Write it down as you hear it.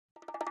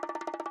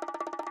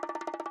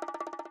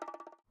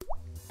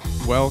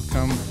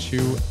Welcome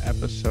to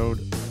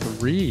episode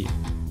 3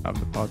 of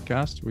the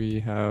podcast. We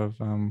have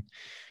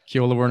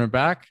Kiola Werner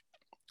back.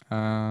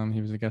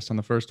 He was a guest on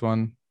the first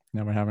one.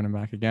 Now we're having him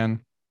back again.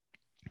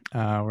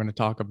 We're going to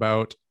talk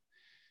about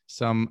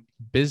some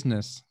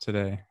business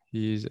today.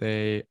 He's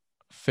a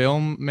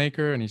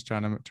filmmaker and he's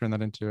trying to turn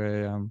that into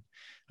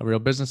a real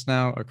business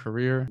now, a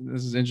career.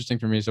 This is interesting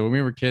for me. So when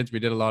we were kids, we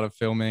did a lot of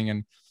filming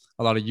and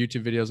a lot of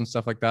YouTube videos and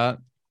stuff like that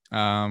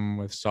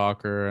with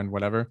soccer and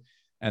whatever.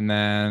 And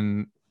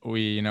then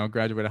we,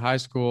 graduated high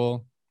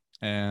school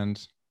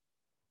and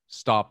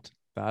stopped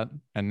that.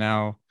 And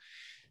now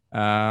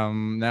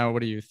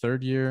what are you,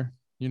 third year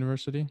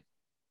university?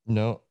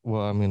 No,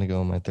 well, I'm gonna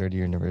go in my third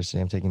year university.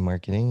 I'm taking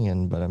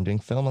marketing, but I'm doing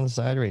film on the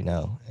side right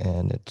now,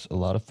 and it's a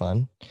lot of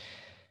fun.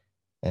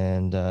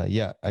 And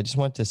I just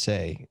want to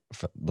say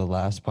the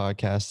last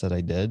podcast that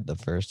I did, the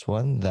first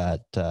one,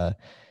 that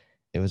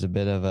it was a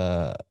bit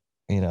of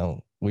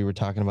we were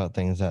talking about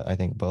things that I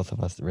think both of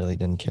us really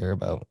didn't care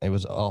about. It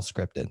was all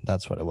scripted.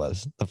 That's what it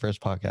was. The first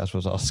podcast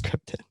was all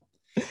scripted.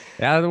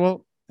 Yeah,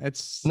 well,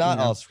 it's not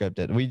all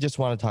scripted. We just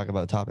want to talk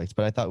about topics,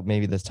 but I thought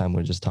maybe this time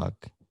we'd just talk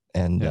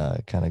and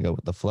kind of go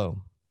with the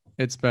flow.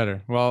 It's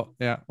better. Well,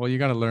 yeah. Well, you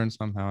got to learn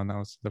somehow, and that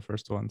was the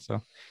first one.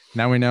 So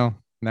now we know.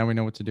 Now we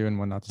know what to do and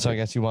what not to do. So I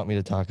guess you want me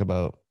to talk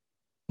about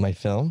my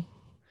film?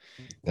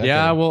 Okay.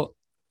 Yeah. Well,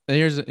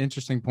 here's an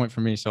interesting point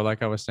for me. So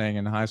like I was saying,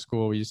 in high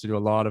school, we used to do a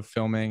lot of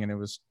filming, and it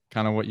was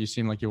kind of what you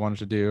seemed like you wanted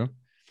to do.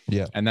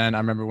 Yeah. And then I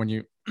remember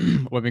when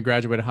we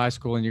graduated high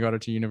school and you got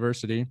into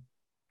university,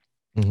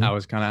 I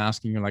was kind of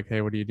asking you like, hey,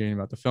 what are you doing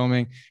about the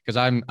filming? Because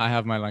I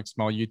have my like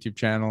small YouTube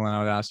channel, and I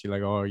would ask you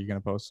like, oh, are you going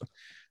to post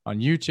on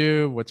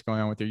YouTube? What's going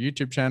on with your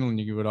YouTube channel? And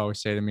you would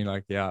always say to me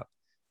like, yeah,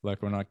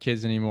 like we're not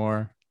kids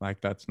anymore.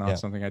 Like that's not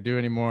something I do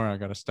anymore. I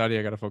got to study.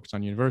 I got to focus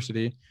on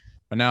university.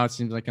 But now it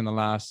seems like in the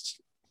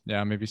last,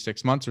 maybe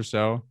 6 months or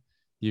so,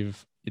 you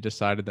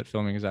decided that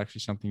filming is actually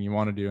something you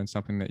want to do and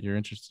something that you're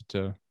interested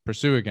to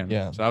pursue again.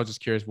 Yeah. So I was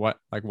just curious what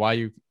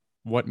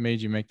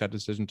made you make that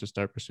decision to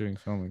start pursuing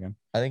film again?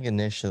 I think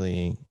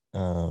initially,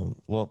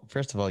 well,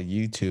 first of all,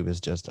 YouTube is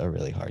just a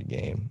really hard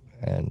game,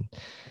 and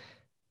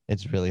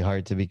it's really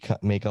hard to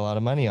make a lot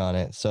of money on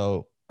it.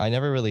 So I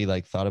never really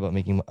like thought about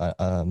making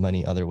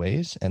money other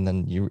ways. And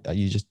then you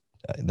just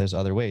there's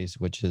other ways,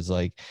 which is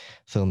like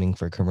filming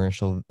for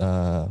commercial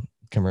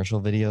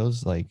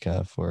videos, like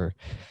for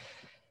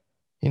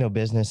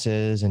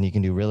businesses, and you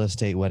can do real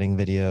estate, wedding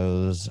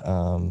videos,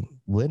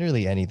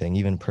 literally anything,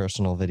 even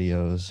personal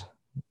videos.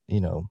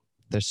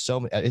 There's so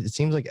many. It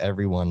seems like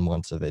everyone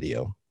wants a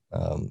video.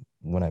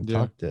 When I've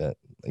talked to,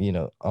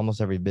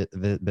 almost every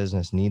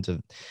business needs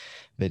a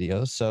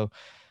video. So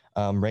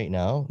right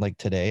now, like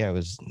today, I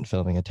was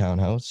filming a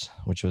townhouse,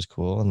 which was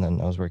cool. And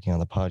then I was working on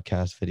the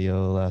podcast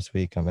video last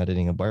week. I'm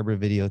editing a barber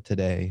video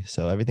today.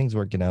 So everything's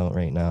working out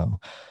right now.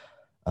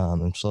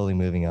 I'm slowly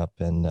moving up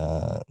and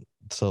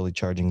slowly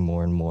charging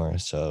more and more.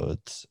 So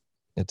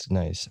it's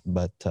nice.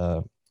 But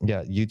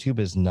YouTube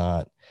is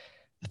not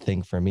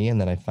thing for me.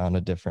 And then I found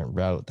a different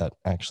route that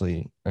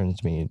actually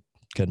earns me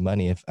good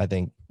money. If I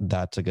think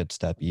that's a good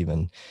step.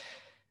 Even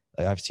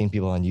I've seen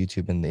people on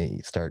YouTube and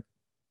they start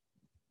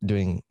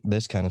doing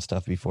this kind of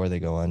stuff before they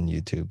go on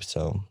YouTube.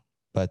 So,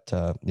 but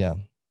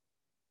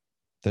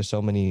there's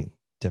so many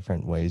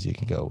different ways you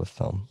can go with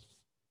film.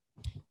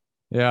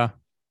 Yeah,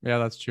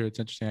 that's true. It's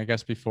interesting. I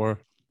guess before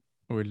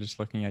we were just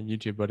looking at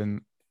YouTube, but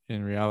in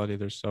reality,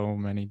 there's so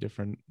many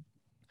different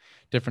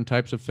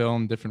types of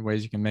film, different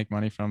ways you can make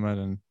money from it.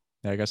 And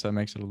I guess that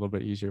makes it a little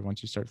bit easier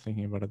once you start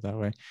thinking about it that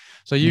way.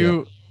 So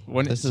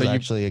this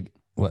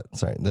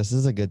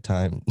is a good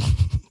time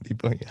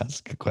before you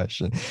ask a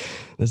question.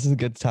 This is a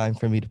good time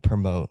for me to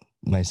promote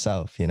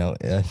myself.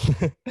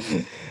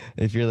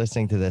 If you're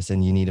listening to this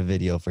and you need a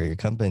video for your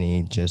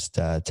company, just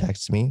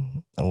text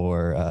me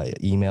or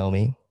email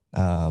me.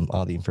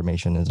 All the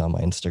information is on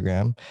my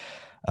Instagram.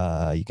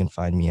 You can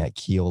find me at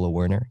Kiola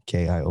Werner,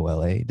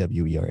 KIOLA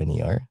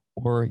WERNER,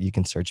 or you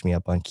can search me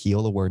up on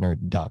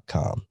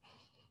kiolawerner.com.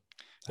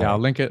 Yeah, I'll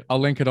link it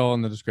all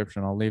in the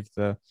description. I'll leave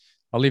the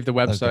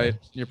website,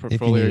 your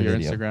portfolio, your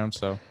Instagram.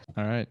 So,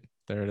 all right,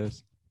 there it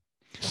is.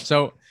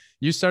 So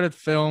you started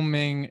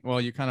filming. Well,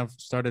 you kind of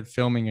started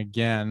filming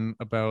again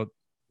you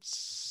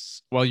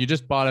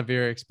just bought a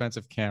very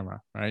expensive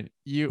camera, right?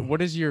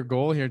 What is your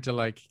goal here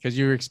because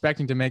you're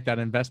expecting to make that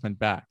investment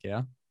back.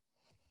 Yeah.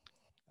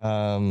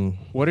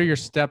 What are your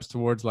steps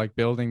towards like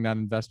building that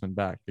investment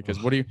back? Because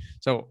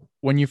so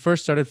when you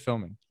first started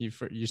filming, you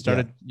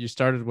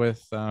started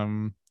with,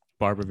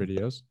 barber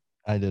videos.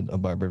 I did a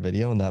barber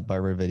video, and that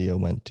barber video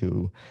went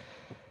to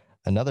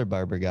another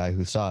barber guy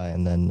who saw it.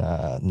 And then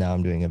now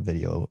I'm doing a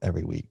video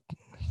every week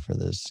for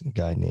this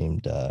guy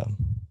named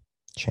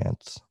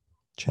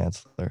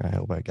Chancellor. I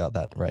hope I got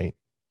that right.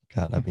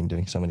 God, I've been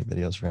doing so many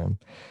videos for him.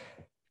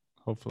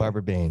 Hopefully.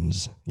 Barber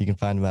Baines. You can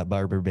find him at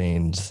Barber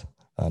Baines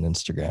on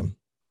Instagram.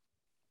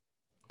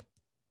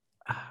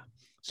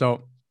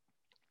 So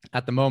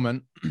at the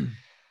moment,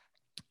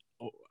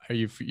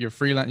 you're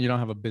freelance? You don't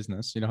have a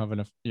business. You don't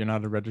have you're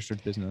not a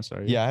registered business,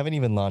 are you? Yeah, I haven't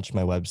even launched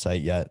my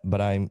website yet,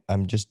 but I'm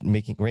just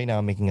making right now.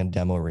 I'm making a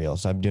demo reel,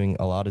 so I'm doing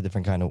a lot of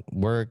different kind of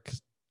work.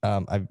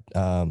 I've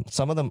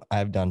some of them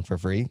I've done for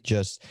free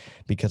just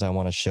because I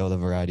want to show the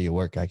variety of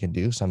work I can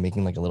do. So I'm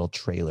making like a little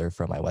trailer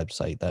for my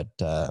website that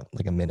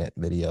like a minute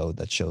video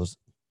that shows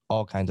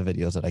all kinds of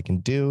videos that I can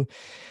do.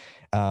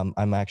 I'm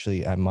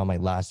on my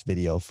last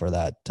video for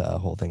that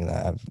whole thing,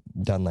 that I've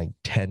done like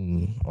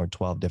 10 or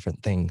 12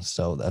 different things.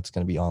 So that's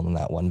going to be all in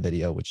that one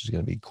video, which is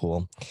going to be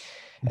cool.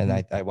 And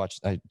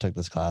I took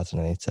this class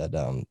and they said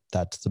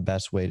that's the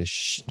best way to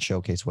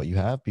showcase what you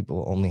have.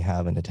 People only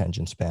have an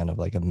attention span of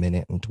like a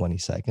minute and 20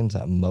 seconds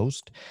at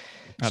most.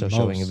 At So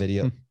showing a most.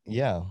 video,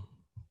 yeah,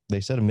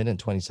 they said a minute and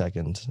 20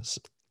 seconds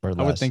or I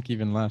would less. think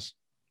even less.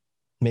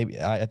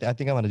 Maybe I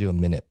think I'm going to do a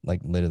minute, like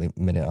literally a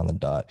minute on the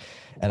dot.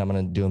 And I'm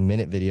going to do a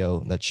minute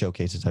video that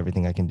showcases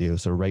everything I can do.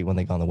 So right when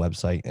they go on the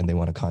website and they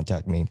want to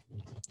contact me,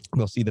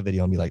 they'll see the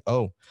video and be like,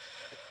 oh,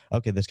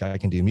 okay, this guy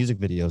can do music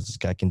videos. This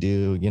guy can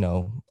do,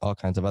 all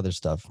kinds of other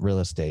stuff, real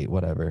estate,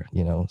 whatever,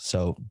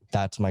 So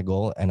that's my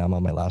goal. And I'm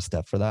on my last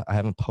step for that. I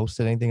haven't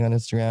posted anything on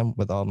Instagram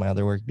with all my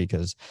other work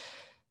because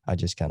I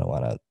just kind of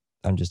want to,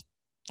 I'm just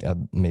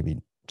maybe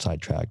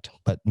sidetracked.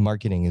 But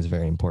marketing is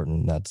very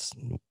important. That's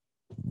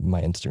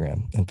my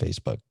Instagram and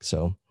Facebook.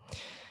 So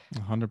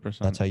 100%.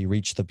 that's how you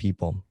reach the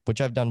people, which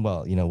I've done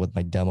well, with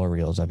my demo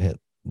reels.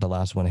 The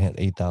last one hit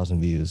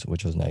 8,000 views,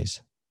 which was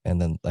nice.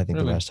 And then I think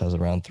the rest has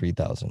around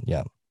 3,000.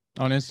 Yeah.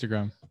 On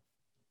Instagram.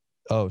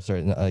 Oh,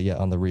 sorry. Yeah,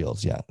 on the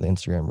reels. Yeah, the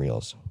Instagram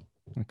reels.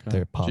 Okay.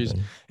 They're popping. Jeez.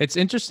 It's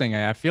interesting.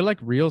 I feel like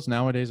reels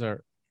nowadays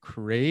are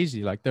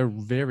crazy. Like they're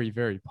very,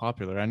 very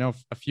popular. I know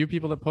a few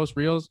people that post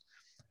reels,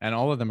 and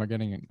all of them are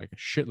getting like a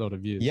shitload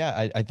of views.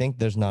 Yeah, I think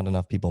there's not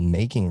enough people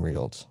making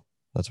reels.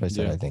 That's why I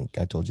said, I think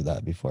I told you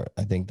that before.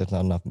 I think there's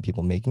not enough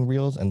people making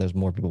reels and there's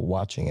more people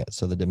watching it.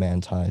 So the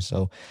demand's high.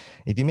 So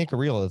if you make a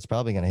reel, it's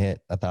probably going to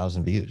hit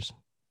 1,000 views.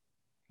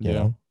 You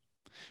know?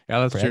 Yeah,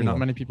 that's For true. anyone. Not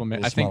many people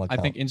make. I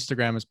think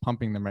Instagram is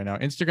pumping them right now.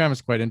 Instagram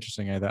is quite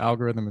interesting. The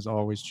algorithm is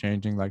always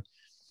changing. Like,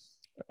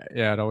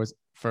 yeah, it always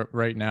for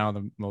right now.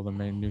 The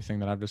main new thing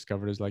that I've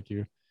discovered is like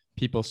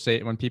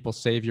when people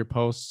save your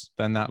posts,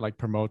 then that like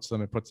promotes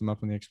them. It puts them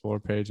up on the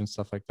Explore page and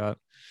stuff like that.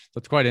 So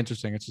it's quite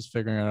interesting. It's just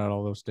figuring out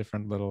all those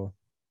different little.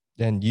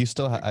 And you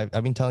still,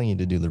 I've been telling you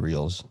to do the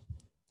reels.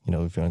 If you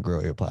want to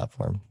grow your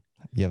platform,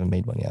 you haven't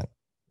made one yet.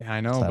 Yeah,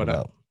 I know,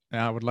 but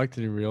I would like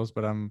to do reels,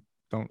 but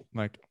don't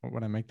like what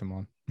would I make them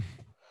on.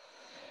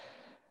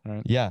 All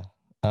right. Yeah.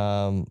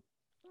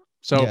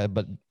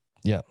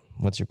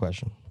 What's your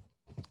question?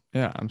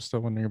 Yeah, I'm still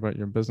wondering about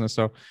your business.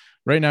 So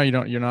right now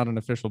you're not an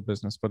official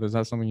business, but is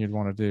that something you'd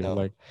want to do? No.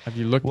 Like, have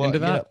you looked into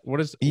that? What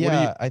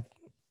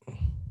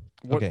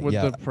would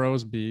the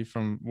pros be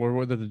what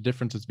would the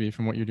differences be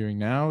from what you're doing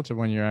now to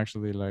when you're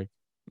actually like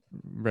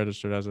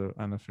registered as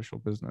an official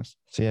business?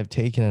 So I've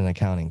taken an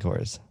accounting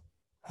course.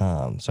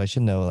 So I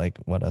should know like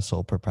what a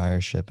sole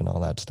proprietorship and all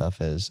that stuff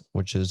is,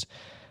 which is,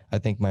 I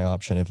think, my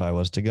option if I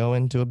was to go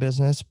into a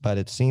business. But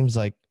it seems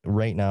like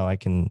right now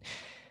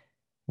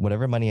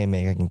whatever money I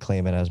make, I can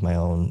claim it as my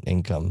own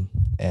income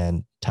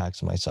and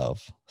tax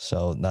myself.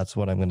 So that's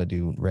what I'm going to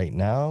do right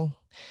now.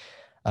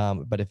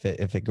 But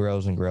if it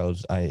grows and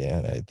grows,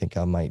 I think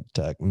I might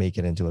make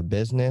it into a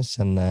business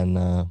and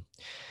then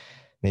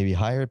maybe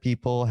hire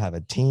people, have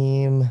a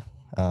team.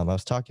 I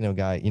was talking to a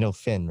guy,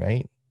 Finn,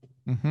 right?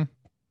 Mm-hmm.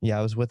 Yeah,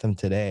 I was with him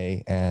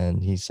today,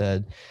 and he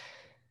said,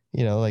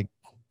 like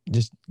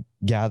just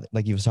gather,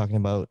 like he was talking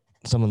about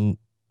someone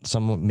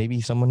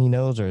he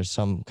knows or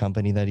some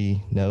company that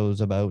he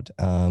knows about.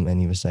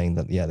 And he was saying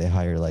that, they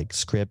hire like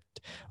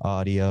script,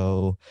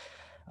 audio,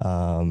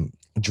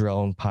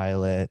 drone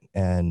pilot,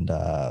 and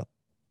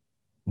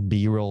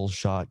B-roll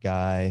shot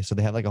guy. So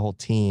they have like a whole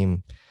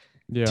team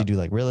to do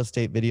like real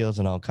estate videos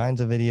and all kinds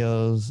of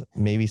videos.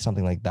 Maybe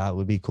something like that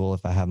would be cool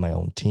if I have my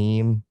own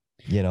team.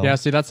 Yeah,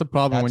 see, that's the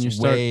problem when you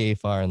start way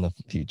far in the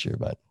future,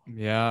 but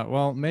yeah,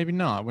 well, maybe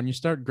not. When you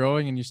start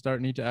growing and you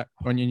start needing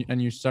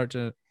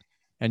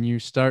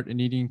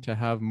to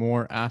have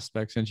more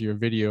aspects into your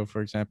video,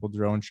 for example,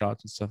 drone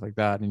shots and stuff like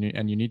that,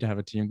 and you need to have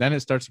a team, then it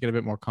starts to get a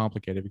bit more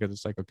complicated because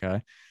it's like,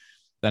 okay,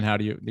 then how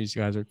do these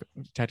guys are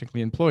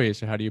technically employees,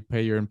 so how do you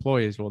pay your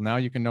employees? Well, now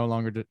you can no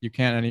longer, you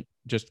can't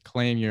just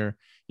claim your,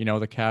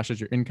 the cash as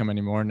your income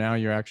anymore. Now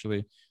you're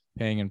actually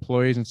paying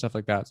employees and stuff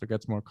like that. So it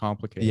gets more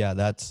complicated. Yeah,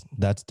 that's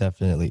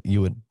definitely,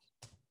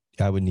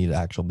 I would need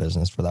actual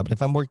business for that. But if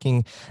I'm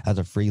working as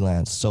a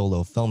freelance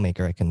solo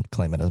filmmaker, I can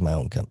claim it as my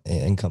own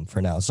income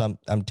for now. So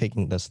I'm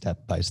taking the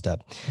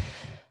step-by-step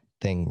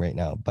thing right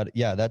now. But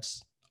yeah,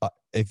 that's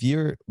if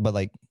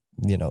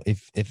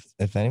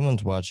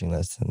anyone's watching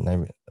this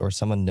or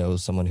someone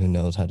knows someone who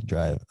knows how to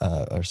drive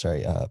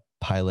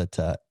pilot,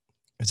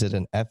 is it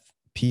an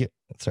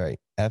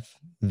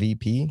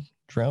FVP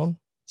drone?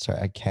 Sorry,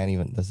 I can't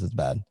even, this is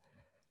bad.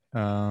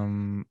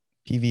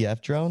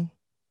 PVF drone?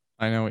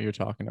 I know what you're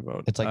talking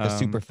about. It's like the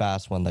super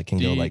fast one that can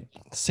go like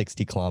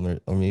 60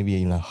 kilometers or maybe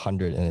even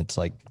 100. And it's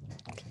like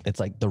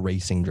the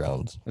racing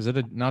drones. Is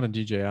it not a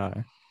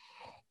DJI?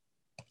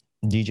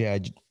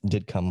 DJI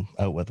did come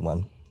out with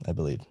one, I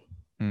believe.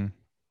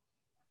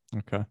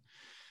 Okay.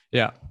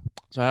 Yeah.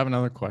 So I have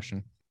another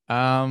question.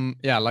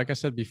 Yeah, like I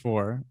said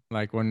before,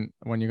 like when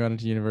you got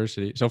into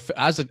university. So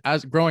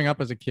as growing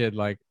up as a kid,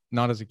 like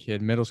not as a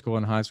kid, middle school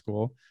and high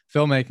school,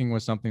 filmmaking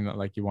was something that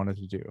like you wanted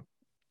to do.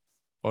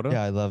 Photo?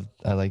 Yeah,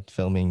 I liked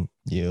filming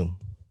you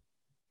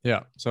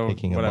Yeah. So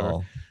kicking a whatever.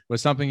 ball.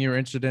 Was something you were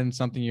interested in,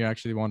 something you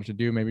actually wanted to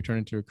do, maybe turn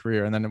into a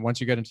career. And then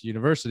once you get into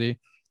university,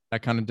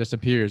 that kind of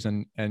disappears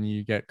and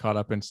you get caught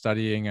up in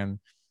studying and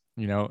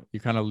you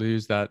kind of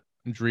lose that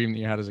dream that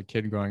you had as a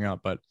kid growing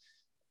up. But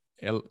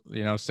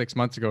 6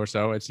 months ago or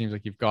so, it seems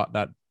like you've got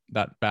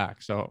that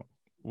back. So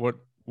what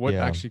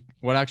Yeah.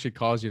 what actually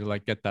caused you to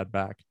like get that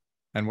back?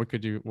 And what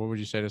would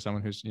you say to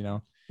someone who's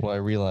Well, I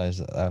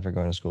realized after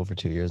going to school for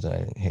 2 years that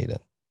I hate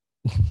it.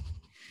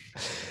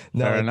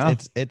 No, fair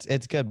enough?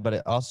 it's good, but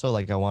it also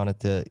like I wanted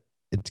to.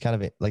 It's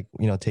kind of like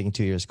taking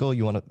 2 years of school.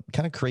 You want to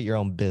kind of create your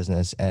own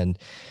business, and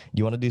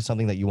you want to do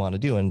something that you want to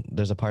do. And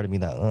there's a part of me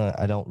that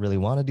I don't really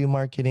want to do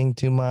marketing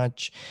too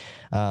much,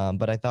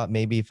 but I thought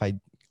maybe if I,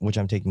 which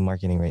I'm taking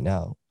marketing right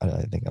now.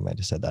 I think I might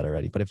have said that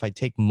already. But if I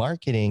take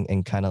marketing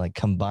and kind of like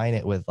combine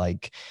it with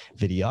like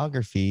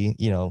videography,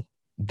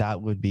 that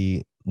would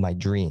be my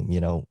dream.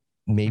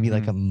 Maybe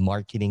like a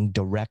marketing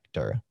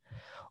director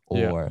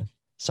Yeah. or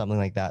something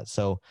like that.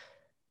 So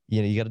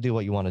you got to do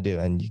what you want to do,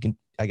 and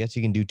I guess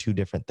you can do two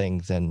different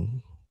things,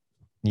 and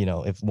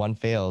if one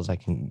fails I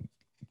can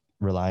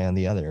rely on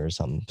the other or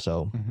something.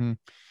 So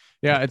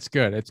Yeah, it's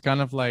good. It's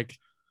kind of like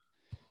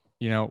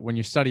when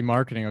you study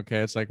marketing, okay,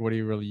 it's like, what do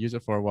you really use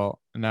it for? Well,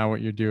 now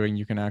what you're doing,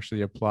 you can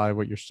actually apply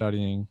what you're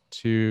studying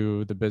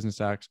to the business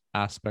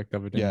aspect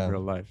of it in yeah, real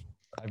life,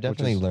 I've which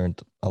definitely is,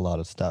 learned a lot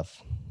of stuff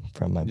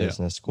from my yeah.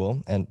 business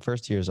school, and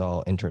first year is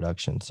all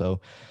introduction. So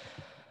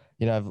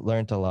I've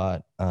learned a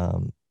lot,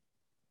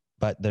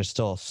 but there's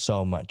still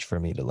so much for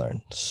me to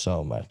learn,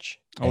 so much.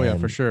 Oh yeah,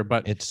 for And sure.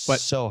 it's But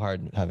so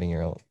hard having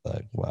your own,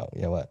 like, wow,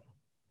 yeah, what?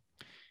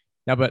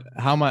 yeah, but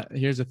how much,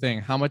 here's the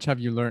thing. How much have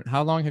you learned?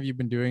 How long have you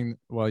been doing,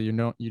 well, you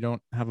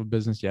don't have a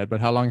business yet,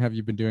 but how long have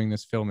you been doing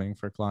this filming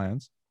for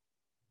clients?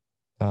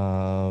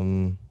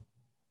 um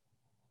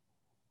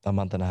a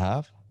month and a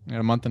half. In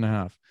a month and a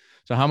half.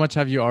 So how much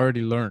have you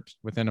already learned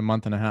within a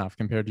month and a half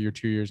compared to your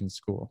 2 years in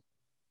school?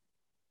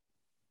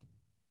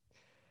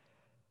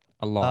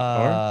 A lot,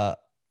 or?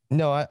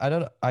 No, I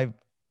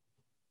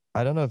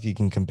don't know if you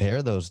can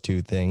compare those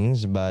two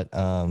things, but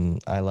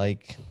I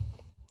like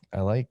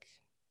I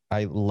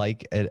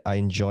like it. I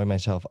enjoy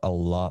myself a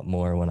lot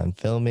more when I'm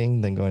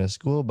filming than going to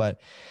school, but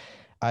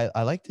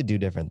I like to do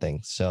different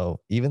things. So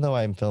even though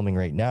I'm filming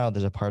right now,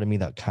 there's a part of me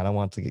that kind of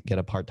wants to get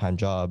a part-time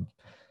job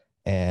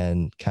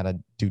and kind of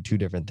do two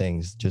different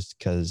things just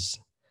because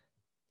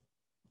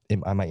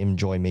I might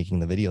enjoy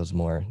making the videos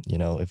more,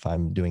 if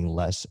I'm doing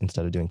less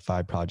instead of doing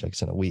 5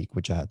 projects in a week,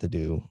 which I had to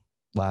do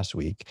last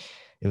week.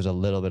 It was a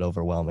little bit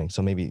overwhelming.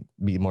 So maybe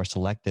be more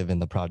selective in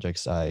the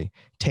projects I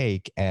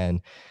take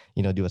and,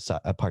 do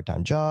a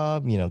part-time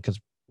job, because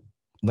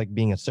like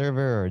being a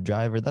server or a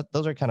driver,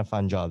 those are kind of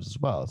fun jobs as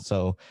well.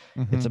 So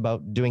it's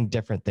about doing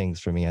different things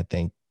for me, I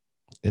think,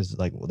 is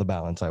like the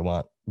balance I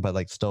want, but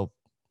like still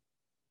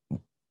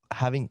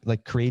having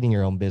like creating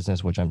your own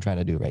business, which I'm trying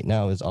to do right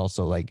now, is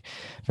also like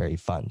very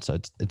fun. So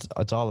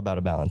it's all about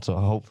a balance. So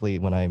hopefully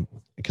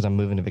because I'm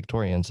moving to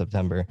Victoria in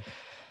September,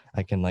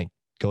 I can like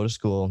go to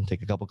school,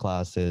 take a couple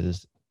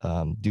classes,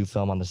 do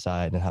film on the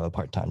side, and have a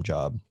part-time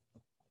job.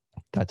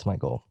 That's my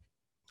goal.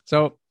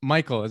 So,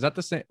 Michael, is that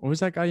the same? What was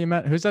that guy you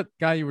met? Who's that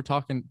guy you were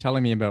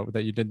telling me about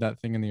that you did that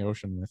thing in the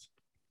ocean with?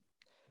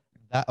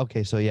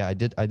 Okay, so yeah, I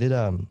did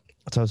so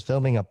I was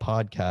filming a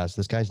podcast.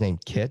 This guy's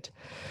named Kit.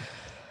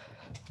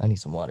 I need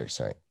some water,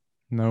 sorry.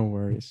 No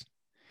worries.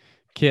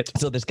 Kit.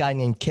 So this guy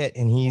named Kit,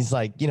 and he's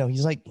like,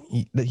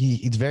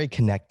 he's very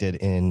connected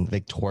in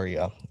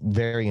Victoria.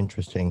 Very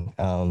interesting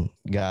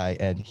guy.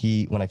 And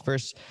when I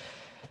first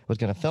was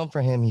gonna film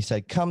for him, he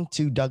said, "Come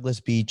to Douglas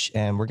Beach,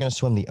 and we're gonna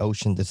swim the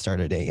ocean to start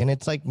our day." And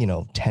it's like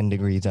 10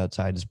 degrees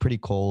outside. It's pretty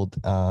cold,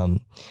 but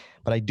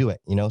I do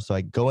it. So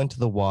I go into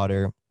the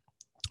water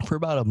for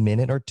about a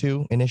minute or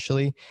two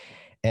initially,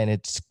 and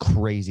it's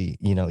crazy.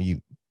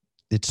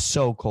 It's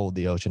so cold,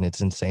 the ocean.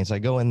 It's insane. So I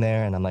go in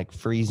there, and I'm like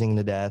freezing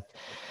to death.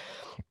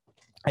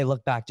 I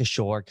look back to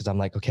shore because I'm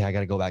like, okay, I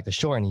got to go back to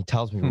shore. And he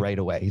tells me right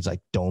away, he's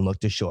like, don't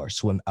look to shore,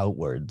 swim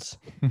outwards,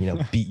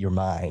 beat your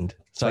mind.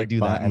 So I do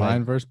that. And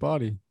mind versus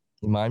body.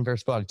 mind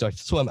versus body. So I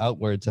swim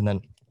outwards. And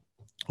then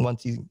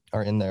once you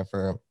are in there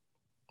for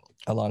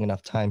a long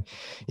enough time,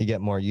 you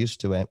get more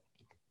used to it.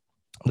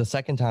 The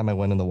second time I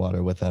went in the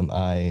water with him,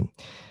 I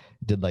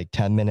did like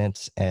 10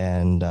 minutes.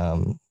 And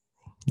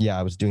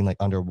I was doing like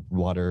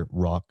underwater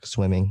rock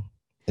swimming.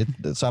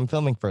 So I'm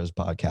filming for his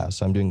podcast.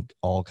 So I'm doing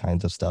all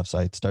kinds of stuff. So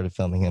I started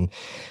filming him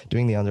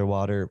doing the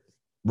underwater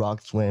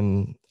rock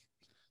swim.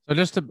 So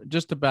just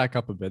to back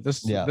up a bit,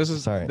 this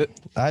is sorry.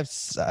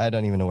 I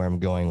don't even know where I'm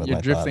going with you're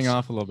my drifting thoughts.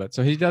 off a little bit.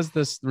 So he does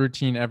this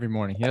routine every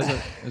morning.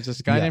 There's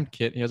this guy named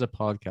Kit. He has a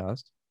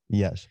podcast.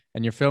 Yes.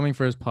 and you're filming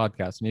for his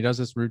podcast, and he does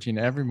this routine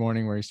every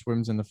morning where he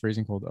swims in the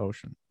freezing cold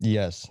ocean.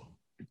 Yes.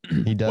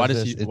 He does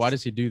this. Why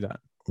does he do that?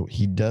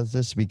 He does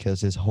this because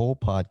his whole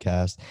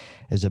podcast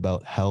is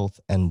about health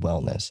and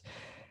wellness.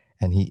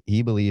 And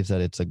he believes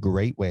that it's a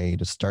great way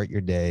to start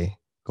your day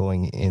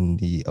going in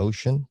the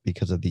ocean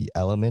because of the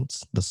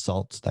elements, the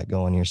salts that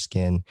go on your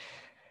skin,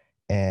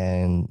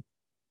 and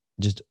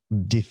just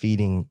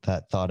defeating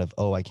that thought of,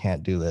 oh, I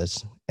can't do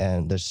this.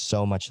 And there's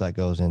so much that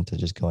goes into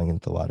just going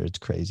into the water. It's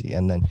crazy.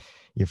 And then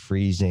you're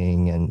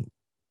freezing and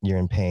you're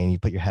in pain. You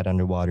put your head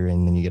underwater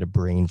and then you get a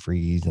brain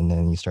freeze and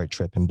then you start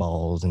tripping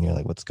balls and you're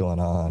like, what's going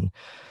on?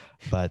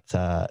 But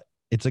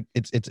it's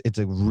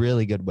a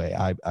really good way.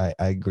 I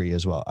agree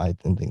as well. I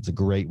think it's a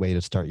great way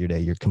to start your day.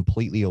 You're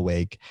completely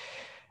awake,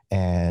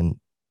 and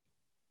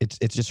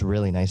it's just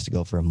really nice to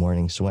go for a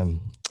morning swim.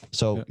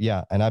 So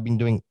yeah, and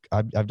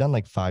I've done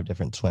like 5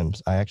 different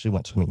swims. I actually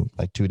went swimming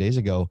like 2 days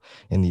ago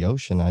in the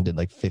ocean. I did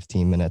like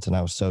 15 minutes, and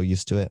I was so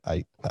used to it.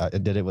 I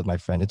did it with my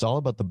friend. It's all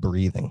about the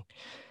breathing.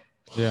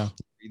 Yeah.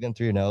 Breathe in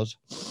through your nose,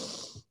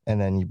 and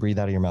then you breathe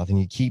out of your mouth, and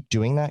you keep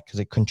doing that because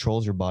it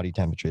controls your body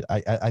temperature.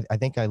 I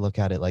think I look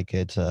at it like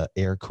it's a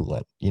air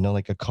coolant. You know,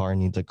 like a car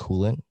needs a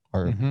coolant,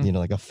 or you know,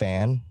 like a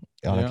fan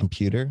on a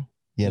computer.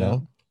 You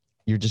know,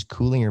 you're just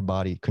cooling your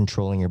body,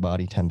 controlling your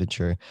body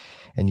temperature,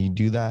 and you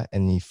do that,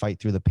 and you fight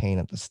through the pain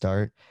at the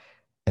start,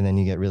 and then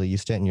you get really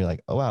used to it, and you're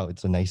like, oh wow,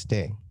 it's a nice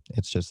day.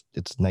 It's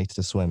nice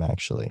to swim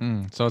actually.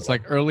 So it's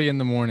like early in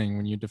the morning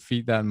when you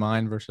defeat that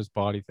mind versus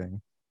body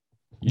thing.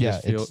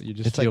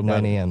 It's like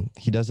 9 a.m.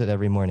 He does it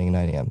every morning,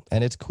 9 a.m.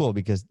 And it's cool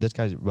because this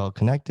guy's well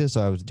connected. So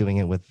I was doing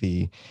it with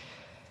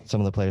some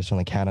of the players from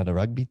the Canada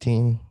rugby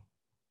team.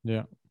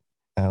 Yeah.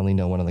 I only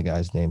know one of the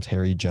guys' names,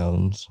 Harry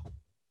Jones.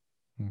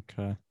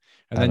 Okay.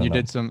 And then you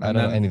did some. I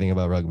don't know anything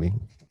about rugby.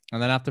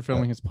 And then after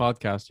filming his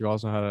podcast, you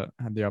also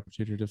had the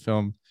opportunity to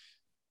film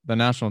the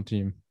national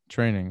team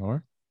training,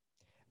 or?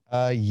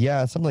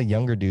 Yeah, some of the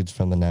younger dudes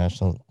from the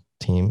national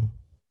team.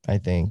 I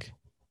think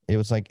it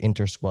was like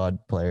inter-squad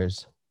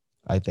players.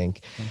 I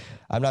think.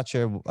 I'm not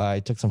sure. I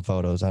took some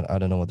photos. I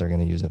don't know what they're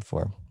going to use it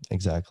for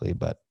exactly,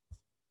 but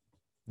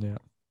yeah.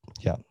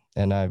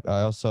 And I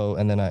also,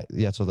 and then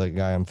so the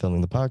guy I'm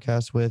filming the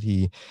podcast with,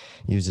 he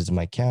uses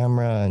my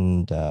camera,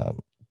 and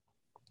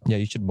yeah,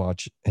 you should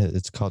watch.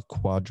 It's called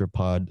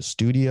Quadrupod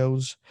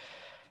Studios.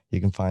 You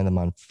can find them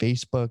on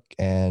Facebook,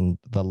 and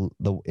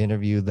the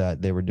interview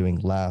that they were doing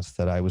last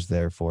that I was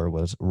there for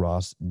was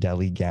Ross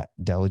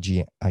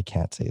Deligiani. I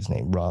can't say his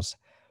name. Ross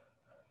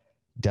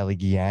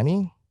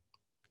Deligiani.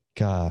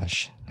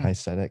 Gosh, I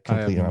said it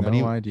completely wrong.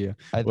 No idea.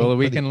 Well,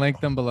 we can link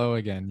them below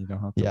again. You don't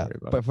have to worry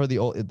about it. But for the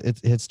old,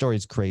 his story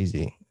is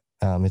crazy.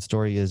 His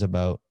story is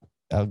about,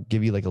 I'll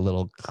give you like a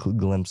little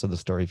glimpse of the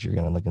story if you're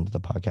going to look into the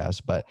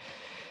podcast, but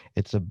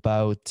it's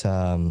about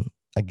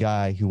a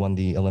guy who won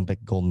the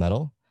Olympic gold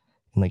medal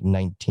in like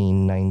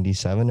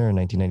 1997 or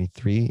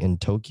 1993 in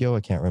Tokyo.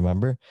 I can't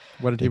remember.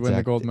 What did he win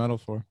the gold medal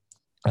for?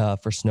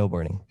 For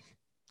snowboarding.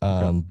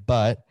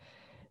 But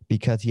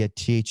because he had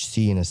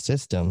THC in his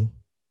system,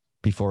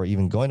 before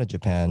even going to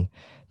Japan,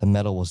 the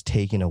medal was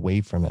taken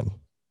away from him.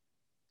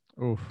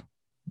 Oof.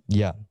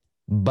 Yeah.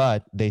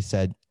 But they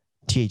said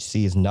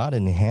THC is not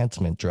an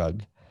enhancement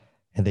drug,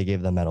 and they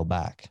gave the medal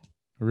back.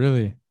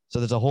 Really? So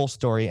there's a whole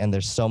story, and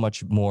there's so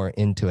much more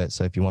into it.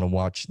 So if you want to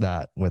watch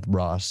that with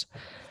Ross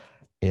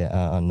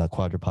on the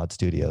Quadrupod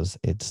Studios,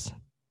 it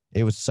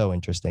was so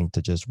interesting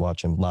to just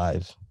watch him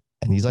live.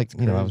 And he's like,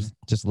 I was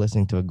just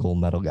listening to a gold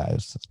medal guy. It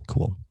was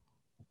cool.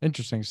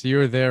 Interesting. So you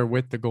were there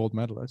with the gold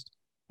medalist.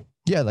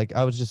 Yeah, like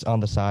I was just on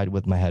the side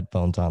with my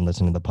headphones on,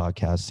 listening to the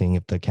podcast, seeing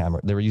if they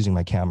were using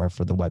my camera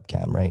for the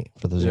webcam, right?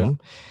 For the Zoom.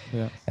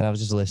 Yeah. And I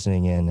was just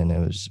listening in, and it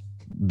was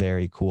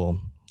very cool.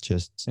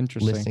 Just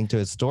listening to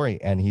his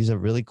story. And he's a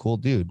really cool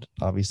dude.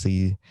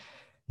 Obviously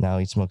now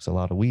he smokes a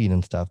lot of weed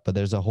and stuff, but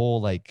there's a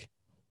whole what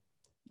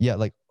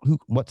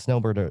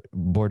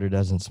snowboarder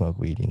doesn't smoke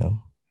weed,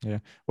 Yeah.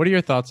 What are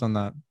your thoughts on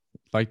that?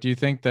 Like, do you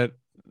think that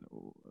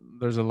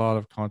there's a lot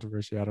of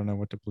controversy? I don't know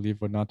what to believe,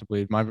 what not to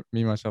believe.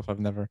 Myself, I've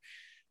never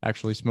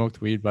actually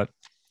smoked weed, but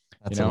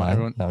that's a lie.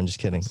 No, I'm just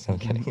kidding. I'm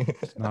kidding.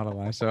 It's not a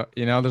lie. So,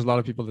 there's a lot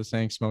of people that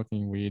saying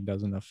smoking weed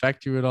doesn't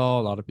affect you at all.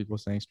 A lot of people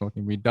saying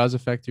smoking weed does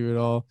affect you at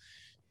all.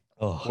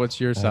 Oh, what's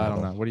your side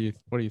on that? What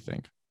do you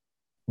think?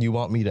 You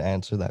want me to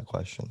answer that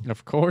question?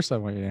 Of course I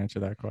want you to answer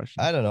that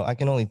question. I don't know. I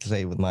can only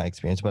say with my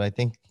experience, but I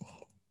think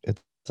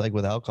it's like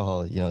with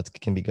alcohol,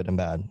 it can be good and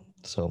bad.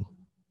 So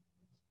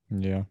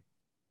yeah.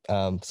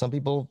 Some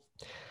people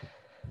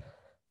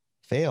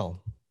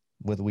fail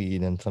with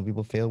weed and some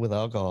people fail with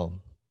alcohol,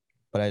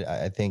 but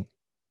I think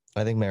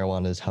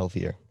marijuana is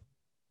healthier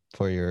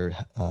for your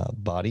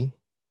body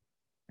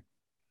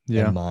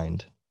and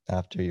mind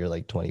after you're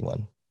like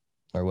 21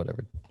 or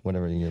whatever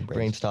your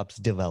brain stops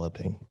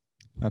developing.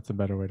 That's a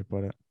better way to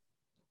put it.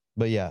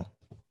 But yeah,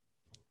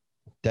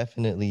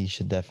 you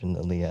should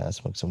definitely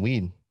smoke some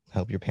weed. I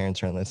hope your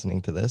parents aren't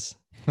listening to this.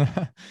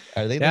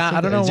 Are they? Yeah, I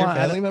don't know. Is your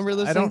family member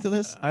listening to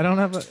this? I don't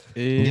have I'm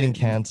getting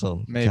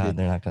canceled. Maybe. God,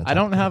 they're not going to. I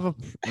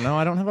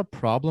don't have a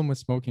problem with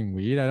smoking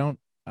weed. I don't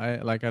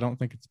I don't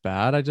think it's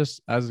bad. I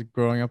just, as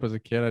growing up as a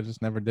kid, I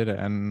just never did it.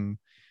 And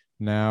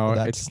now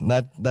Well, it's,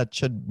 that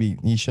should be,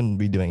 you shouldn't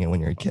be doing it when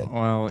you're a kid.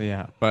 well,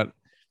 yeah, but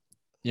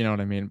you know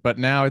what I mean? But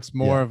now it's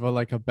more Yeah. of a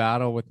like a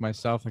battle with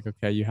myself. Like,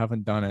 okay, you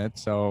haven't done it.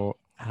 So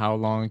how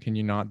long can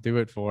you not do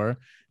it for?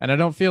 And I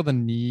don't feel the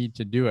need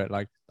to do it.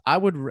 Like I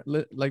would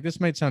like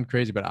this might sound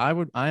crazy, but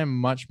I am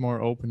much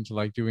more open to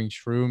like doing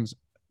shrooms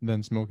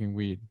than smoking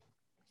weed.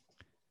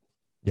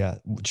 Yeah.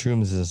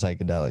 Shrooms is a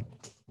psychedelic.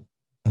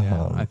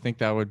 Yeah, I Um, think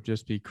that would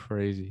just be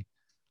crazy.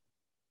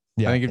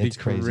 I yeah, think it'd be it's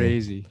crazy.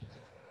 crazy.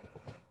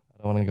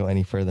 I don't want to go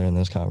any further in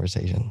this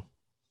conversation.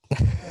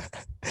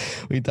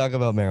 We talk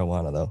about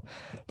marijuana though,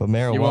 but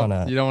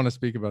marijuana, You don't want to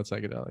speak about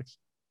psychedelics.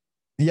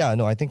 yeah,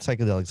 no, I think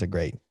psychedelics are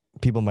great.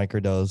 People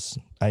microdose.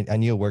 I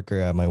knew a worker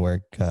at my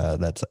work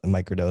that's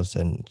microdose,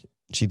 and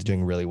she's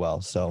doing really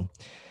well. So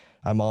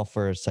I'm all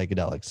for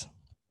psychedelics.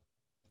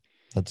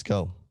 Let's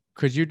go.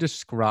 Could you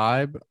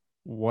describe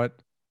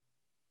what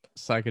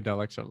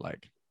psychedelics are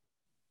like?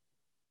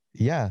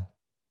 Yeah,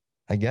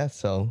 I guess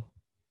so.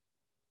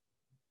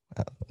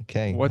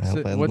 Okay, I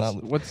hope I'm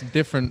not. What's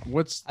different?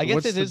 I guess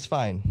What's it the is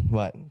fine.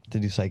 What to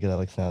do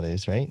psychedelics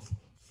nowadays, right?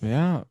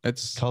 yeah,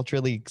 it's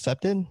Culturally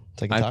accepted.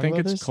 So I can I talk think about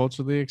it's this.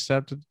 culturally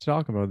accepted to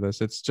talk about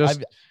this. It's I've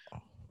just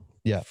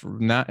yeah,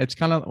 now it's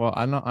kind of well,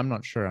 I'm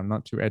not sure. I'm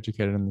not too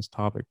educated in this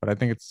topic, but I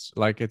think it's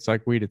like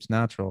weed. It's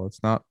natural.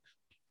 It's not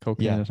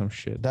cocaine yeah. or some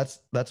shit. That's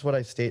what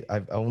I state.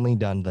 I've only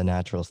done the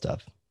natural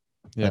stuff.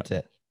 Yeah. That's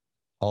it.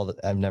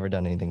 I've never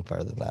done anything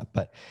farther than that.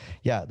 But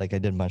yeah, like I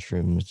did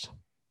mushrooms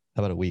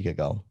about a week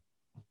ago,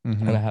 and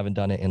I Hmm. haven't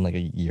done it in like a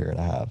year and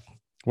a half.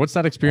 What's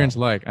that Uh, experience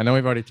like? I know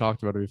we've already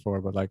talked about it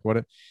before, but like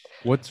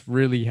what's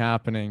really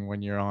happening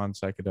when you're on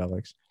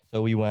psychedelics?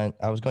 so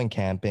I was going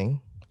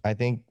camping. I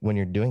think when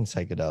you're doing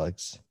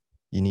psychedelics,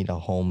 you need a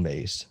home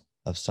base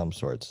of some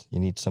sorts. You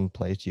need some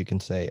place you can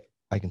say,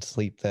 I can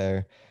sleep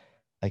there,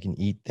 I can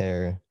eat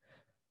there,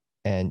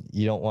 and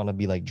you don't want to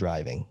be like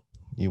driving.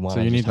 You So want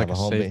to you just need like have a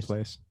a home safe base.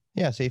 place.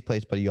 Yeah, safe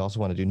place, but you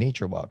also want to do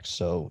nature walks.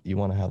 So you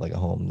want to have like a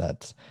home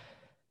that's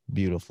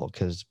beautiful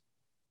because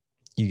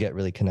you get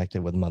really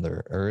connected with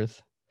Mother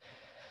Earth,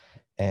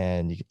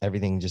 and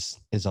everything just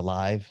is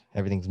alive.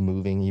 Everything's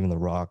moving, even the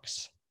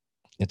rocks.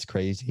 It's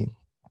crazy.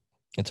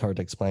 It's hard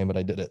to explain, but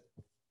I did it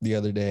the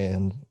other day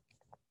and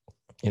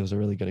it was a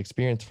really good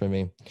experience for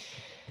me.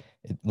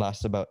 It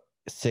lasted about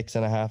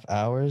 6.5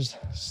 hours.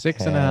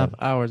 Six and a half And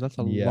hours. That's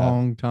a yeah,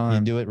 long you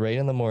time. do it right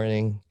in the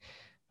morning.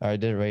 I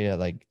did it right at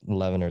like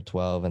 11 or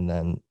 12. And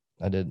then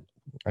I did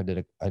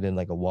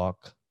like a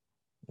walk.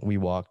 We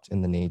walked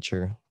in the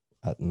nature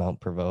at Mount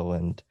Prevost,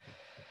 and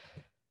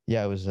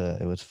yeah, it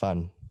was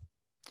fun.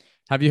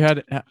 Have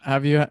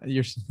you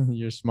you're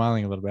you're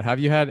smiling a little bit. Have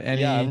you had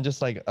Yeah, I'm any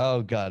just like,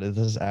 oh God, is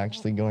this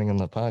actually going on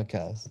the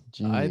podcast?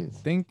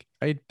 Jeez.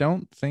 I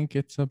don't think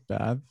it's a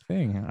bad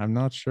thing. I'm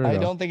not sure I though.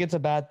 don't think it's a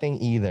bad thing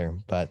either,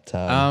 but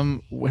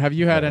Have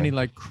you had any whatever.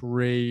 like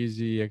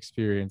crazy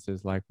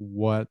experiences? Like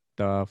what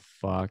the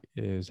fuck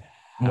is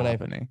When I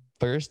happening?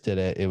 first did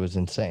it, it was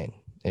insane.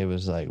 It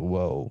was like,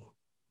 whoa.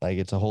 Like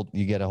it's a whole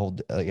you get a whole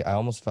like I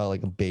almost felt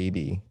like a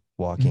baby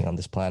walking on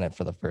this planet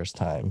for the first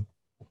time,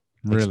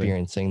 Really?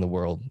 experiencing the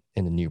world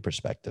in a new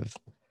perspective.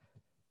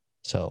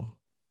 So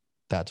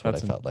that's what I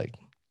That's felt like.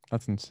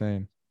 that's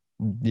insane.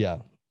 Yeah,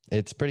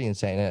 it's pretty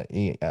insane.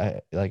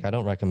 Like I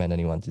don't recommend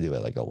anyone to do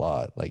it like a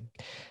lot. Like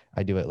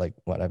I do it like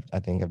I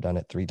think I've done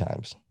it 3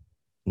 times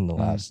in the Mm.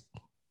 last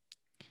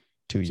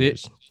 2 See,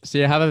 years,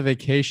 see, I have a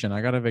vacation.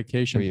 I got a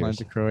vacation 3 planned years.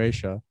 to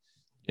Croatia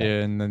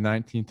Yeah, in the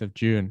 19th of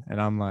June,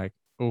 and I'm like,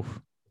 oh,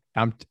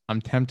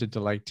 I'm tempted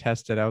to like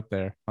test it out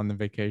there on the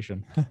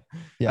vacation. I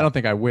yeah, don't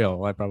think I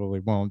will. I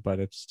probably won't, but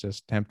it's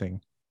just tempting.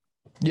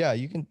 yeah.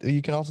 You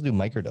can also do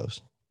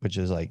microdose, which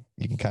is like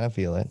you can kind of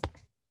feel it,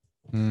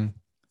 Mm.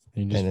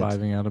 You're and just it's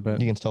vibing out a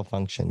bit. you can still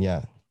function.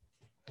 Yeah.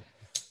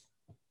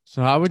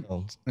 So how would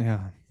So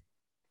yeah.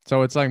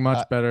 So it's like uh,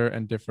 much better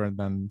and different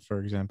than,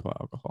 for example,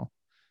 alcohol.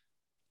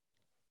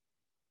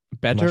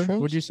 Better,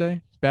 would you mushrooms.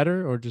 say?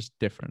 Better or just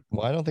different?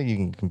 Well, I don't think you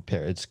can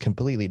compare. It's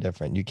completely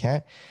different. You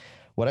can't.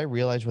 What I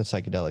realized with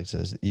psychedelics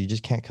is you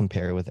just can't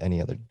compare it with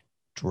any other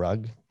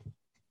drug.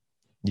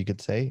 You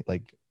could say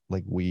like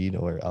weed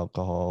or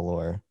alcohol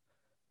or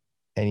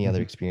any other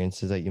Mhm.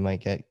 experiences that you might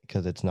get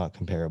because it's not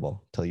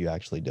comparable till you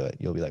actually do it.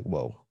 You'll be like,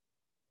 whoa,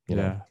 you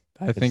know, Yeah.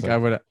 it's like,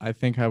 I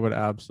think I would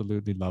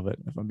absolutely love it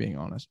if I'm being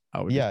honest. I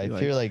would just yeah, be if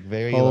like, you're like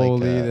very like,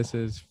 "Holy, this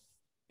is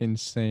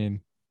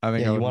insane." I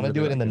think yeah, I you would want to really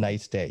do it in like the it.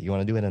 nice day. You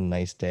want to do it in a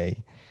nice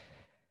day.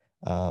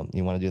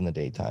 You want to do it in the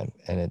daytime,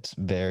 and it's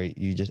very,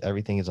 you just,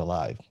 everything is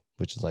alive,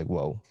 which is like,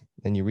 whoa.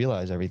 And you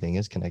realize everything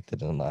is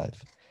connected and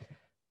alive.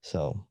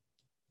 So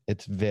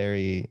it's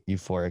very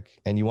euphoric,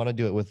 and you want to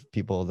do it with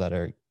people that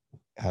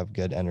have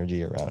good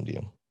energy around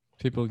you.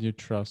 People you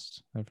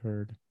trust, I've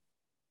heard.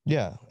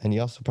 Yeah. And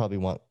you also probably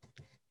want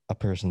a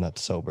person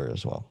that's sober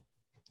as well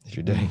if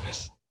you're Mm, doing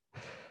this.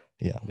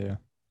 Yeah. yeah.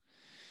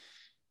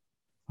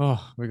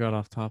 Oh, we got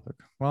off topic.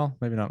 Well,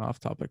 maybe not off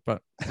topic,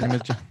 but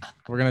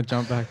we're gonna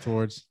jump back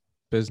towards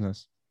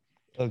business.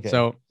 Okay.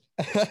 So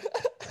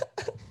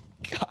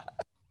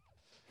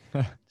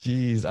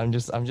Jeez,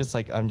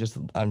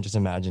 I'm just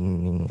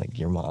imagining like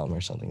your mom or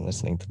something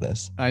listening to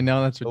this. I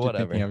know that's But what you're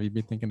thinking whatever. of. You'd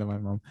be thinking of my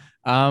mom.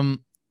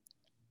 Um,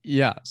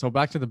 yeah. So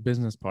back to the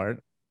business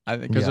part.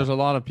 Because Yeah. there's a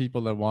lot of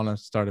people that want to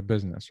start a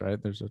business,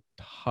 right? There's a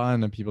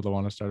ton of people that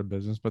want to start a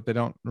business, but they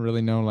don't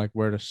really know like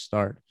where to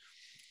start.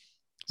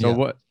 So Yeah.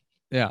 what?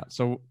 Yeah.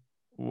 So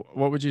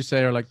what would you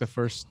say are like the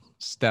first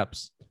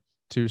steps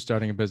to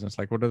starting a business?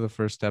 Like, what are the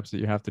first steps that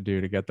you have to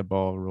do to get the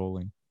ball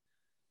rolling?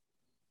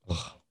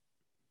 Oh,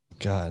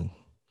 God.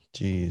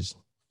 Jeez.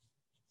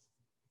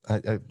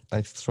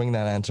 I swing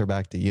that answer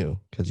back to you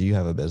because you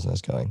have a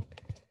business going.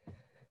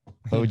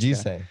 What would you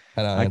Okay, say?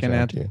 And I'll I can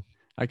answer answer. after you.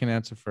 I can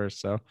answer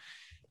first.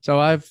 So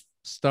I've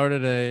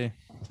started a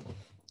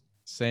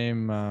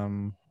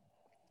same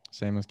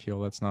same as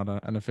Keel. It's not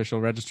an official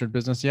registered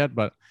business yet,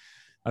 but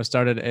I've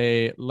started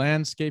a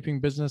landscaping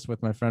business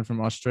with my friend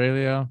from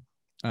Australia.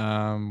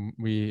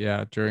 We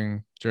yeah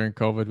during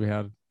COVID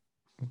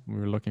we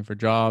were looking for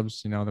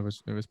jobs. It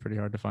was pretty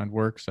hard to find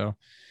work, so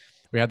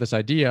we had this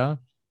idea.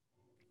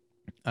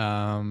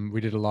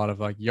 We did a lot of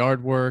like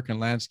yard work and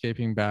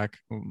landscaping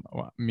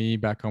me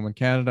back home in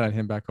Canada and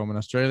him back home in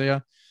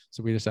Australia.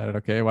 So we decided,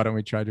 okay, why don't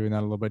we try doing that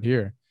a little bit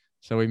here?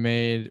 So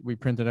we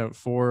printed out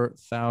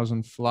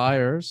 4,000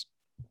 flyers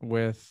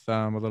with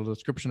a little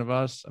description of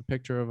us, a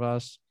picture of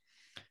us,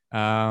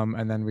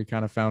 and then we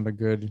kind of found a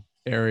good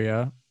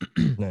area.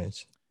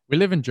 Nice. We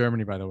live in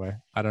Germany, by the way.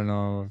 I don't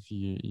know if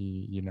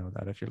you know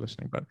that if you're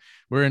listening, but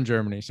we're in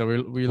Germany. So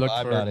we Well, looked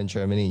I'm for. not in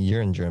Germany.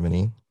 You're in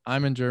Germany.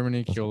 I'm in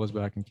Germany. This Kiola's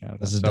back in Canada.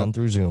 this is So done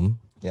through Zoom.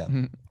 Yeah.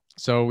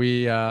 so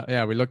we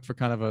looked for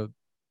kind of a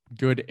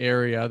good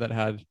area that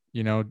had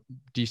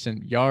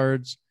decent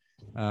yards,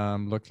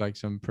 looked like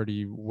some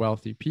pretty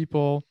wealthy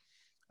people,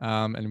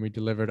 and we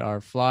delivered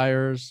our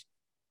flyers,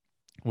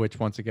 which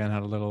once again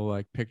had a little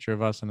like picture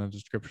of us and a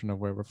description of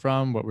where we're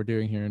from, what we're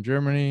doing here in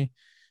Germany,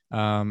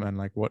 and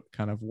like what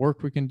kind of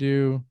work we can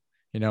do.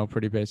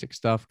 Pretty basic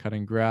stuff: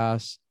 cutting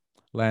grass,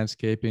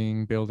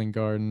 landscaping, building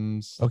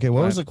gardens. Okay.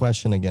 What was the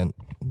question again?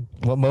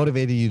 What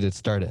motivated you to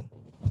start it?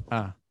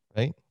 Ah,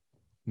 Right.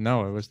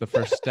 no, it was the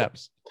first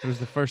steps. It was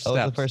the first That was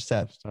the steps first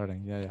step. of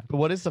starting. Yeah, yeah. But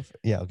what is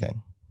yeah. Okay.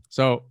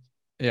 So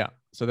yeah.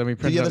 So then we So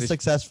you printed have out a these.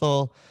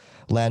 successful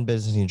land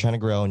business and you're trying to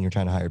grow and you're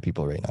trying to hire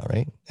people right now,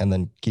 right? And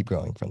then keep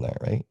growing from there,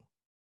 right?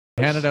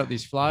 Handed out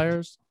these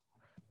flyers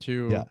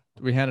Yeah.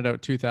 we handed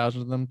out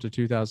 2,000 of them to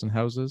 2,000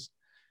 houses.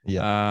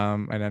 Yeah.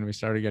 And then we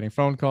started getting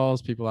phone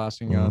calls, people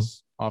asking Mhm.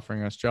 us,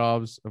 offering us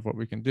jobs of what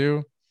we can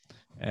do.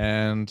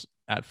 And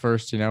at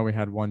first, we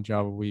had one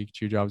job a week,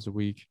 two jobs a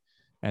week.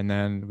 And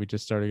then we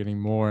just started getting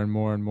more and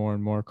more and more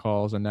and more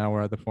calls. And now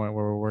we're at the point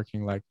where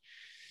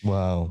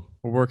Wow.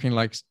 we're working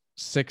like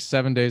 6,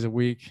 7 days a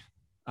week.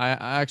 I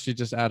actually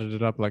just added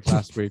it up like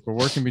last week. We're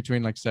working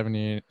between like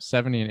 70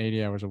 and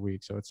 80 hours a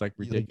week. So it's like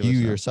You ridiculous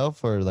now.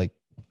 yourself or like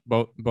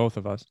Both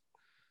of us.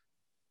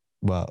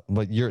 wow,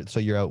 but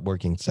you're out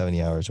working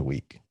 70 hours a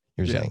week,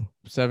 you're Yeah. saying.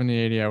 70,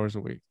 80 hours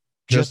a week.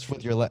 Just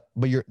with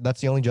but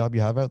that's the only job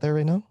you have out there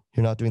right now?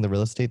 You're not doing the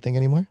real estate thing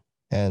anymore?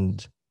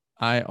 And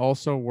I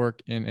also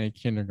work in a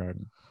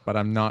kindergarten, but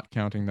I'm not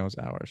counting those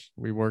hours.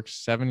 We work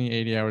 70,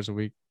 80 hours a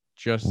week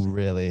just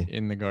really?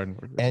 in the garden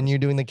work And business. you're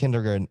doing the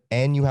kindergarten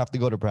and you have to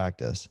go to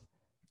practice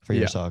for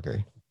your Yeah.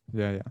 soccer.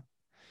 Yeah. Yeah.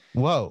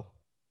 Whoa.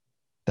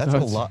 That's So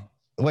a it's lot.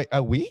 Wait,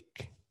 a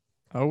week?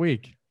 a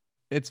week.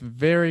 It's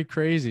very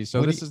crazy.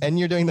 So And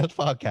you're doing that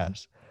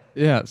podcast.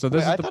 yeah. So this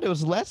Wait, is I thought it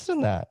was less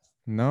than that.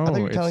 I thought you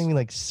no, were telling me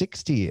like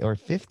 60 or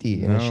 50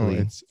 no, initially.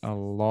 it's a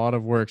lot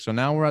of work. So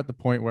now we're at the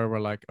point where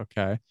we're like,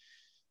 okay,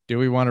 do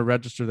we want to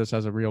register this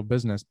as a real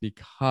business?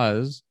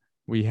 Because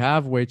we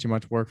have way too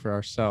much work for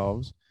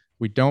ourselves.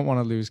 We don't want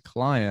to lose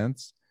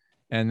clients.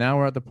 And now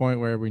we're at the point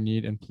where we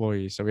need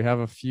employees. So we have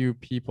a few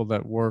people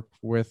that work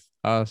with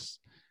us.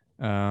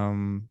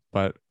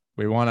 But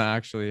we want to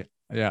actually,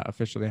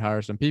 officially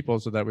hire some people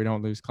so that we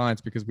don't lose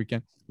clients because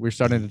we're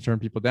starting to turn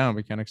people down.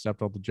 We can't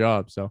accept all the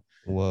jobs. So,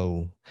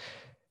 Whoa.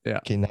 yeah.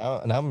 Okay,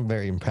 now I'm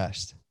very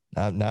impressed.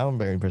 Now I'm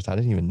very impressed. I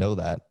didn't even know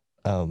that.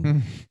 I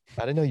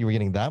didn't know you were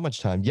getting that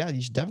much time. Yeah,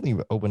 you should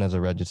definitely open as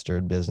a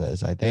registered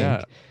business. I Yeah.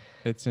 think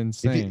It's if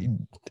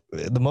insane.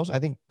 I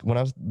think when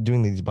I was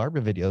doing these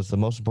barber videos, the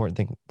most important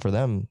thing for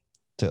them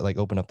to like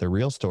open up their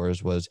real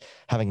stores was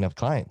having enough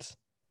clients,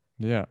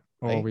 Yeah.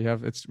 Oh,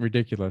 right? it's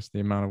ridiculous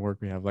the amount of work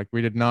we have. Like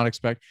we did not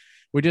expect,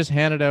 we just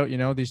handed out,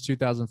 these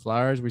 2,000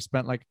 flyers. We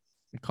spent like,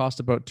 it cost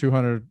about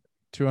 200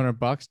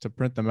 bucks to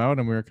print them out.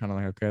 And we were kind of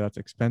like, okay, that's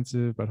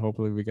expensive, but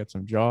hopefully we get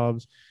some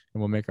jobs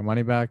and we'll make our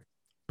money back.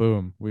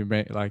 Boom. We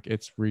made like,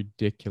 it's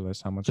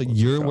ridiculous how much So work we've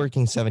you're got.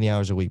 working 70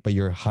 hours a week, but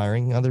you're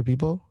hiring other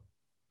people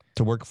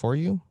to work for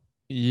you?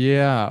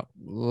 Yeah.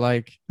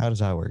 Like, How does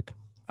that work?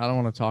 I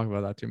don't want to talk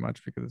about that too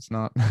much because it's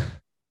not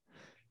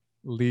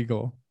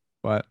legal,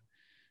 but,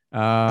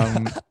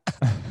 um,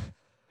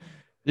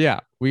 yeah,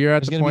 we are at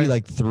There's the gonna be point.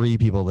 like 3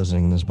 people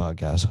listening to this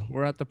podcast.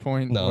 We're at the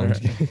point No, I'm where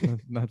just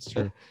kidding. that's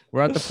true.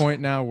 We're at the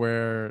point now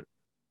where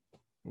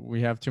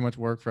we have too much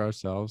work for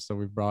ourselves, so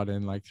we've brought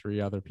in like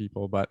 3 other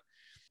people. But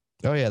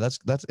Oh yeah,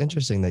 that's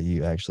interesting that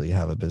you actually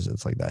have a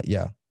business like that.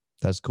 Yeah.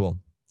 That's cool.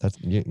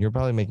 You're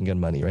probably making good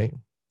money, right?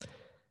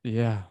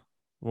 Yeah.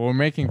 Well, we're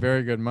making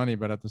very good money,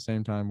 but at the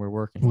same time, we're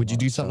working a Would you lot.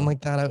 do something So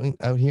like that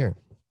out here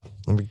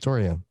in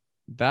Victoria?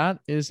 that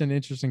is an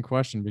interesting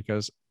question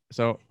because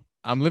so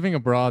I'm living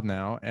abroad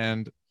now,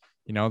 and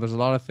there's a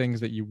lot of things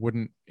that you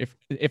wouldn't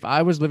if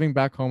I was living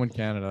back home in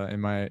Canada in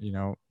my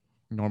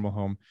normal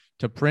home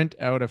to print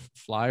out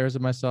flyers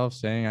of myself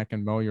saying I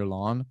can mow your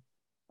lawn,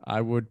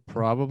 I would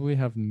probably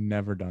have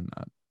never done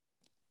that.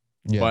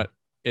 Yeah. But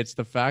it's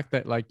the fact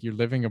that like you're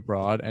living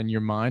abroad and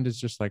your mind is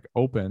just like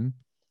open.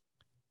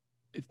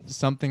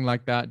 Something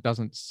like that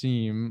doesn't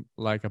seem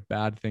like a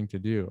bad thing to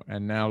do.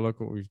 And now look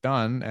what we've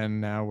done. And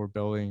now we're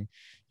building,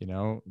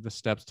 the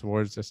steps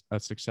towards a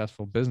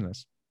successful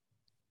business,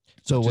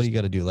 So which what do is, you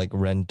got to do? Like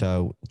rent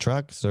out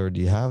trucks, or do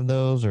you have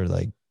those, or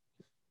like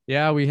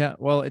yeah, we have,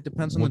 well, it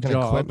depends on the what kind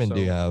of job. equipment do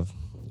you So, have?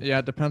 yeah,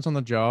 it depends on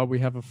the job. We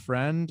have a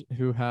friend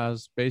who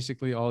has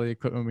basically all the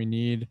equipment we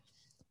need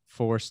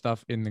for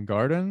stuff in the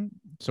garden.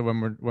 So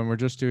when we're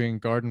just doing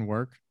garden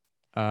work,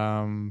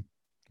 um,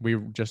 we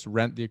just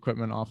rent the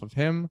equipment off of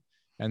him,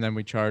 and then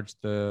we charge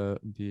the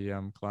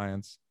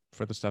clients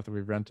for the stuff that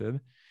we've rented.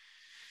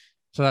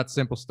 So that's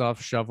simple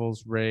stuff: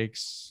 shovels,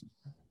 rakes,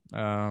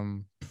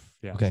 um,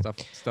 yeah, Okay.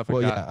 stuff like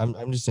Well, that. yeah,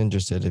 I'm just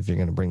interested if you're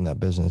going to bring that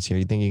business here.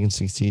 You think you can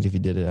succeed if you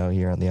did it out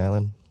here on the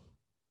island?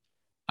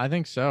 I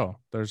think so.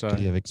 Because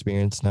you have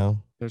experience now.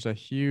 There's a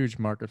huge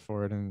market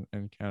for it in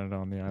Canada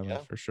on the island Yeah.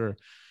 for sure.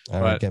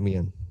 All right, But get me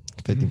in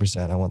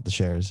 50%. I want the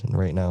shares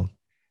right now.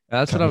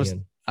 That's what Cut I me was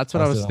in. that's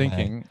what I'll I sit was on my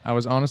thinking. I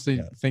was honestly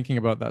yeah. thinking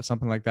about that,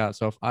 something like that.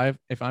 So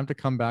if I'm to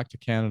come back to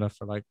Canada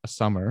for like a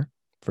summer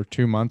for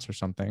 2 months or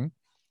something,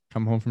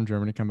 come home from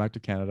Germany, come back to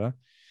Canada,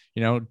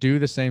 do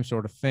the same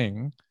sort of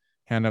thing,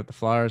 hand out the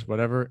flyers,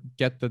 whatever,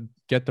 get the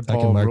I can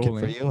ball market for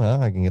rolling. you, huh?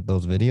 I can get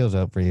those videos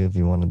out for you if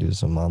you want to do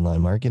some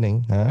online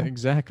marketing, huh?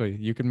 Exactly.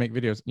 You can make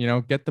videos,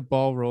 get the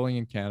ball rolling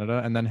in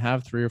Canada and then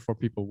have 3 or 4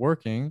 people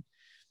working.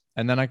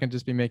 And then I can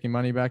just be making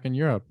money back in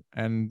Europe.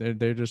 And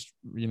they're just,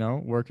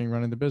 working,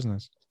 running the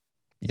business.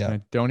 Yeah. And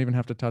I don't even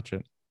have to touch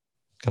it.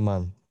 Come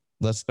on.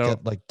 Let's So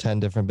get like 10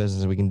 different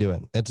businesses. We can do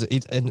it.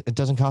 It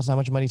doesn't cost that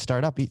much money to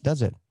start up,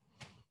 does it?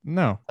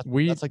 no,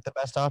 That's like the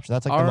best option.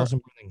 That's like the are most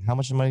important thing. How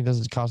much money does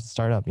it cost to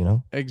start up? A lot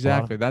of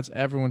exactly. That's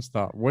everyone's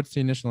thought. What's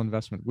the initial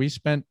investment? We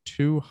spent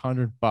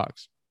 $200.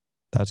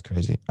 that's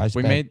crazy. I We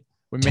spent made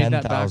we made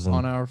that back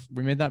on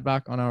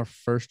 10,000. our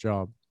first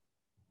job.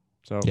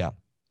 So Yeah.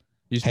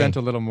 you spent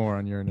Hey, a little more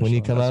on your when you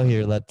initial come out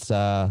investment.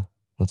 here,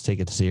 let's take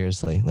it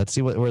seriously. Let's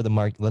see where the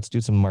market. Let's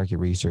do some market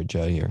research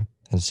out here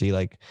and see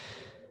like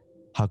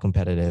how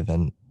competitive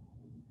and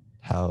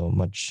how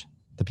much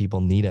the people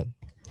need it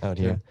out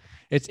Yeah, here.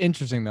 it's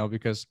interesting though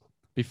because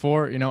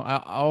before,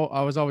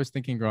 I was always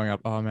thinking growing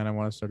up, oh man, I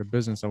want to start a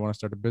business. I want to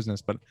start a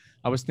business, but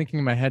I was thinking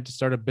in my head to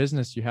start a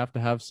business, you have to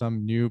have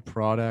some new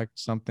product,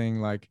 something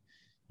like,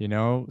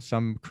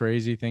 some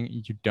crazy thing.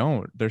 You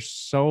don't. There's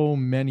so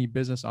many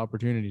business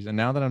opportunities, and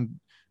now that I'm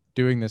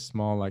doing this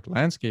small like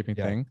landscaping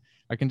Yeah. thing,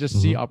 I can just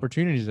see Hmm.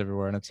 opportunities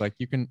everywhere, and it's like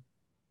you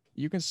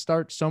can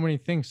start so many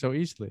things so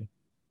easily.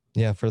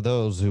 Yeah. For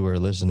those who are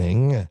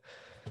listening,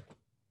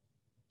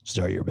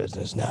 start your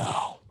business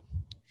now.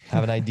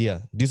 Have an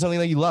idea. Do something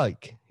that you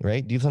like,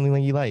 right? Do something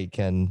that you like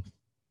and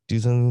do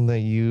something that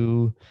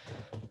you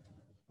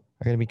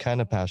are going to be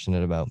kind of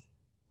passionate about.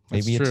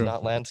 That's Maybe it's true.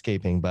 not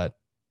landscaping, but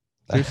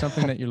Do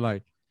something that you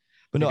like,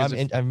 but no, because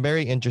if I'm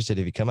very interested.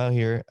 If you come out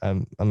here,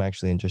 I'm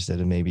actually interested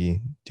in maybe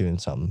doing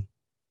something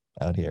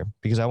out here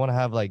because I want to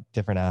have like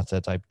different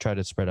assets. I try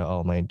to spread out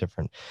all my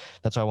different.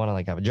 That's why I want to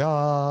like have a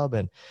job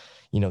and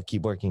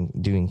keep working,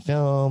 doing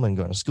film and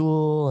going to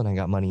school. And I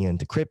got money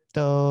into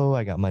crypto.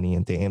 I got money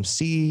into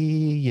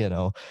AMC. And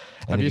have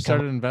if you you come,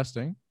 started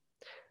investing?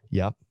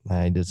 yep,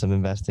 I did some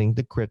investing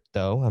to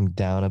crypto. I'm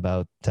down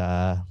about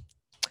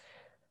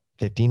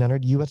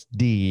 1,500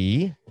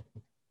 USD.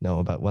 No,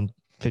 about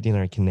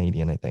 1,500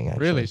 Canadian, I think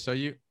Really?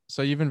 actually.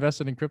 So you've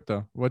invested in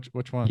crypto.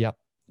 Which one? Yep,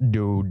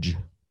 Doge,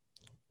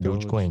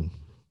 Doge. Dogecoin.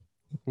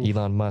 Oof.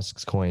 Elon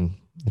Musk's coin.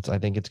 I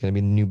think it's going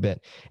to be the new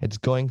bit. It's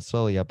going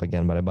slowly up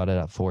again, but I bought it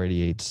at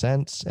 4.88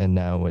 cents and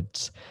now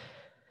it's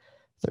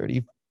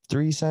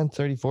 33 cents,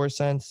 34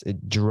 cents.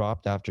 It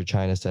dropped after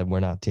China said, we're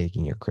not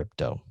taking your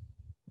crypto.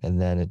 And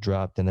then it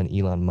dropped. And then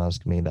Elon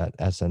Musk made that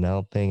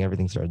SNL thing.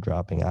 Everything started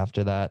dropping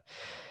after that.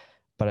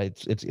 But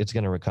it's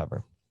going to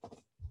recover.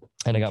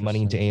 And I got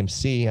money into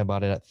Interesting. AMC. I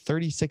bought it at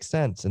 36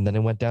 cents. And then it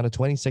went down to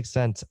 26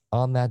 cents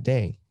on that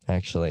day,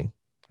 actually.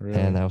 And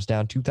Really? I was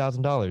down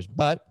 $2,000.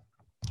 But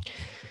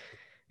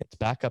it's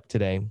back up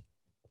today.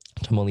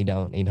 I'm only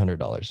down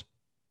 $800.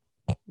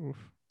 Oof.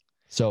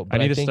 So, I but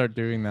need I to think, start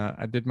doing that.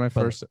 I did my but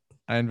first.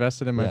 I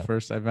invested in my yeah,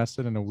 first. I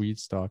invested in a weed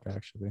stock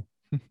actually.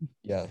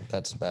 yeah,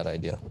 that's a bad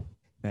idea.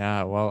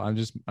 Yeah. Well, I'm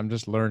just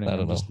learning. I I'm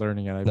don't know. just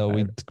learning it. No,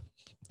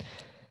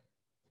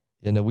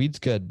 the weed's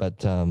good,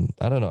 but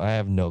I don't know. I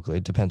have no clue.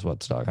 It depends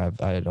what stock.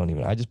 I don't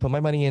even. I just put my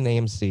money in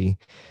AMC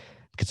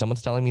because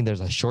someone's telling me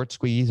there's a short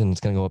squeeze and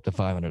it's gonna go up to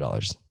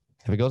 $500.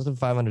 If it goes to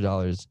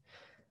 $500,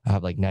 I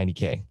have like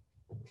 90K.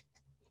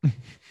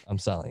 I'm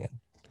selling it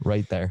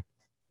right there.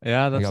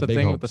 Yeah, I that's got the big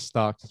thing with the hopes.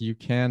 stocks. You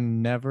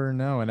can never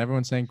know. And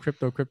everyone's saying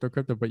crypto, crypto,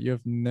 crypto, but you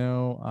have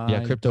no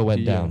Yeah, crypto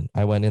went idea. down.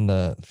 I went in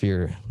the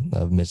fear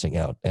of missing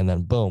out, and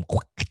then boom,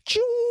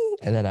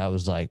 and then I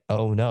was like,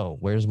 "Oh no,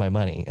 where's my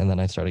money?" And then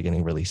I started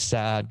getting really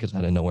sad because I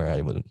didn't know where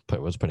I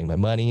was putting my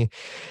money.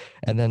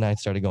 And then I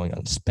started going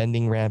on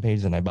spending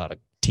rampage, and I bought a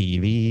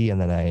TV,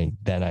 and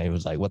then I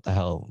was like, "What the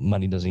hell?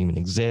 Money doesn't even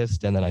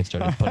exist." And then I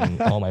started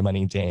putting all my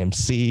money into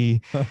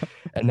AMC,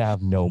 and now I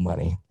have no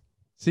money.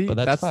 See, But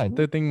that's that's fine.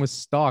 the thing with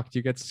stock.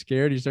 You get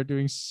scared, you start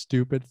doing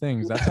stupid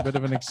things. That's a bit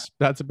of an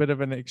that's a bit of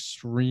an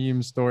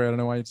extreme story. I don't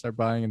know why you'd start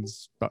buying a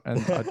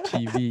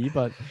TV,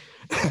 but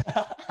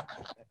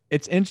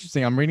it's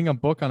interesting. I'm reading a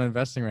book on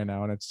investing right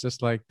now, and it's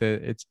just like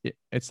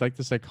it's like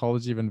the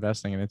psychology of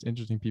investing, and it's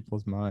interesting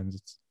people's minds.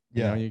 It's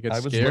Yeah, you get I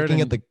was scared, looking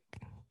at and the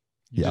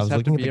you yeah, I just was have to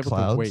looking at be the able to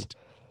clouds. wait.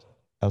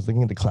 I was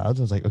looking at the clouds.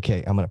 I was like,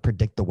 okay, I'm gonna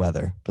predict the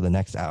weather for the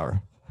next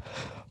hour.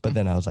 But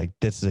then I was like,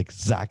 this is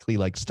exactly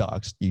like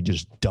stocks. You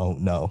just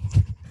don't know.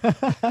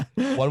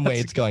 One way that's a,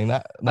 it's going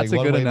that, like that's a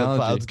one good way the cloud's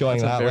analogy.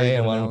 going That's a that very way, good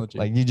and one analogy.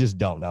 like you just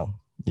don't know.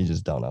 You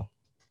just don't know.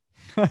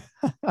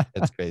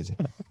 It's crazy.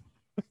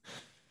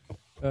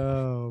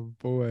 Oh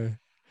boy.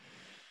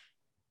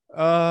 Is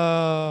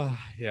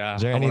Yeah.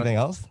 there I want to. anything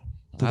else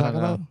to I talk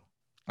don't know. about?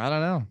 I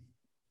don't know.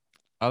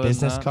 Other than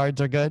Business that,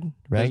 cards are good,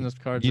 right? business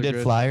cards You are did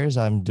good. flyers.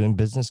 I'm doing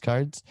business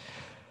cards.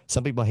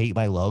 Some people hate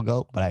my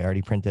logo, but I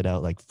already printed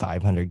out like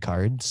 500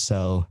 cards.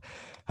 So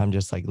I'm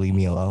just like, leave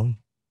me alone,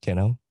 you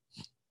know?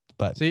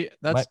 But See,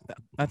 my,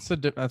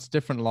 that's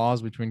different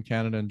laws between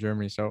Canada and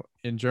Germany. So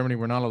in Germany,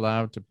 we're not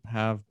allowed to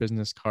have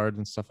business cards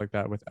and stuff like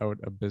that without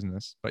a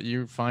business. But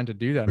you're fine to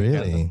do that in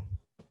Canada. really,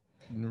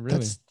 Really,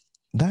 that's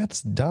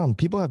that's dumb.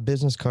 People have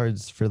business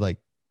cards for like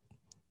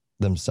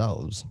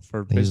themselves.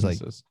 for They use like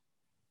businesses.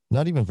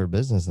 not even for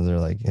businesses. They're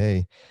like,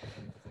 hey,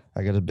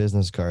 I got a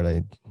business card.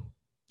 I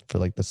for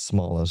like the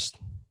smallest,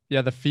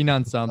 Yeah, the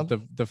Finanzamt, some- the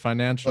like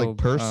financial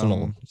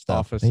personal stuff.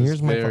 office Hey, is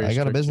here's my. very I got a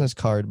strict here. business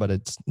card, but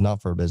it's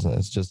not for business.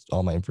 It's just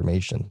all my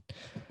information.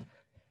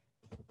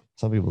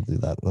 Some people do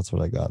that. That's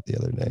what I got the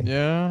other day.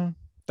 Yeah,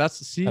 I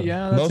don't know.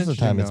 yeah, that's Most of the interesting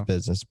time it's though.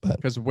 business, but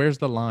Because where's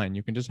the line?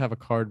 You can just have a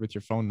card with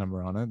your phone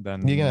number on it. you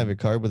can have your Then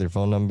card with your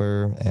phone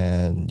number,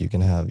 and you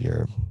can have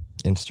your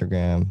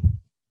Instagram,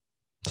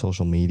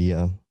 social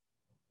media.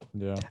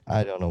 yeah,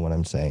 I don't know what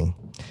I'm saying.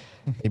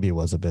 Maybe it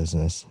was a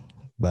business,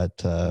 but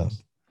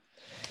yes.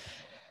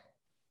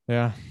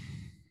 Yeah.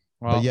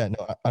 but Well, yeah,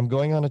 no, I'm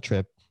going on a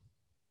trip.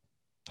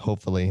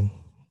 Hopefully,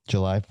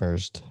 July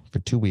 1st for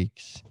 2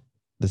 weeks.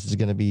 This is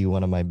going to be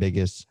one of my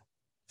biggest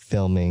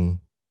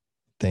filming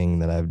thing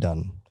that I've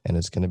done, and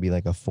it's going to be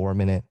like a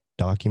 4-minute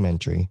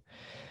documentary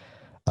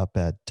up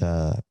at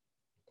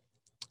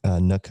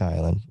Nook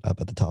Island, up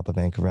at the top of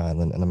Vancouver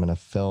Island, and I'm going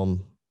to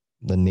film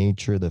the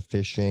nature, the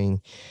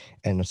fishing,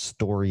 and a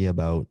story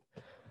about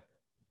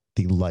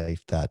the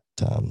life that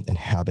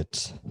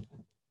inhabits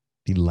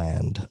the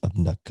land of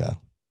Nooka.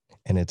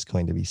 And it's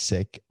going to be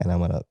sick. And I'm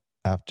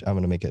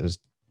gonna make it as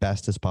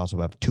best as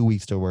possible. I have 2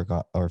 weeks to work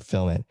on or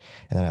film it,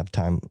 and then I have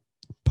time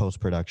post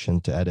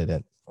production to edit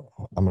it.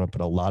 I'm gonna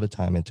put a lot of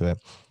time into it,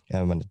 and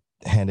I'm gonna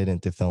hand it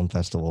into film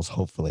festivals,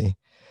 hopefully,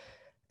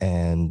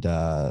 and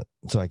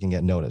so I can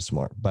get noticed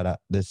more. But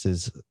this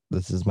is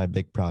my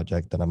big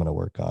project that I'm gonna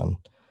work on.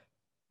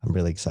 I'm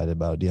really excited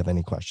about it. Do you have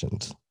any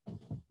questions?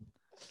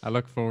 I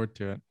look forward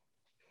to it.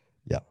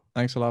 Yeah.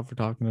 Thanks a lot for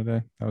talking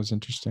today. That was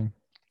interesting.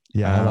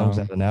 Yeah. How long was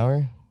that? Um, An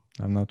hour?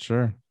 I'm not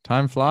sure.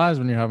 Time flies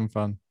when you're having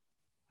fun.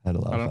 I had a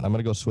lot I of fun. don't. I'm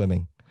gonna go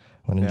swimming.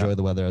 I'm gonna Yeah. enjoy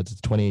the weather.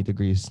 It's 28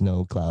 degrees,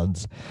 snow,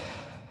 clouds,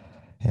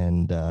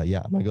 and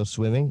yeah, I'm gonna go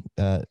swimming.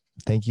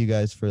 Thank you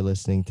guys for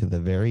listening to the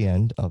very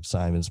end of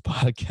Simon's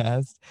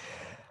podcast.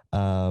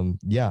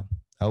 Yeah,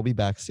 I'll be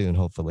back soon,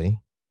 hopefully.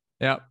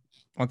 Yeah.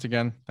 Once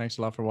again, thanks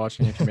a lot for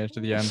watching. If you made it to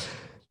the end,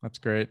 that's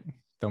great.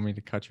 Don't mean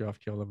to cut you off,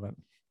 Kiola, but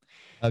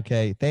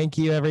Okay, thank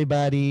you,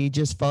 everybody.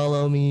 Just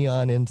follow me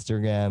on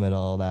Instagram and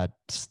all that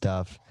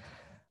stuff.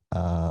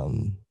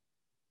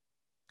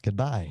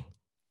 Goodbye.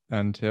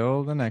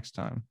 until the next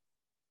time.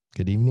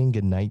 Good evening.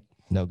 Good night.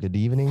 No, good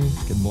evening.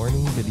 Good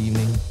morning. Good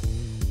evening.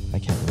 I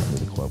can't remember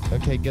the quote.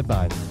 Okay,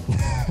 goodbye.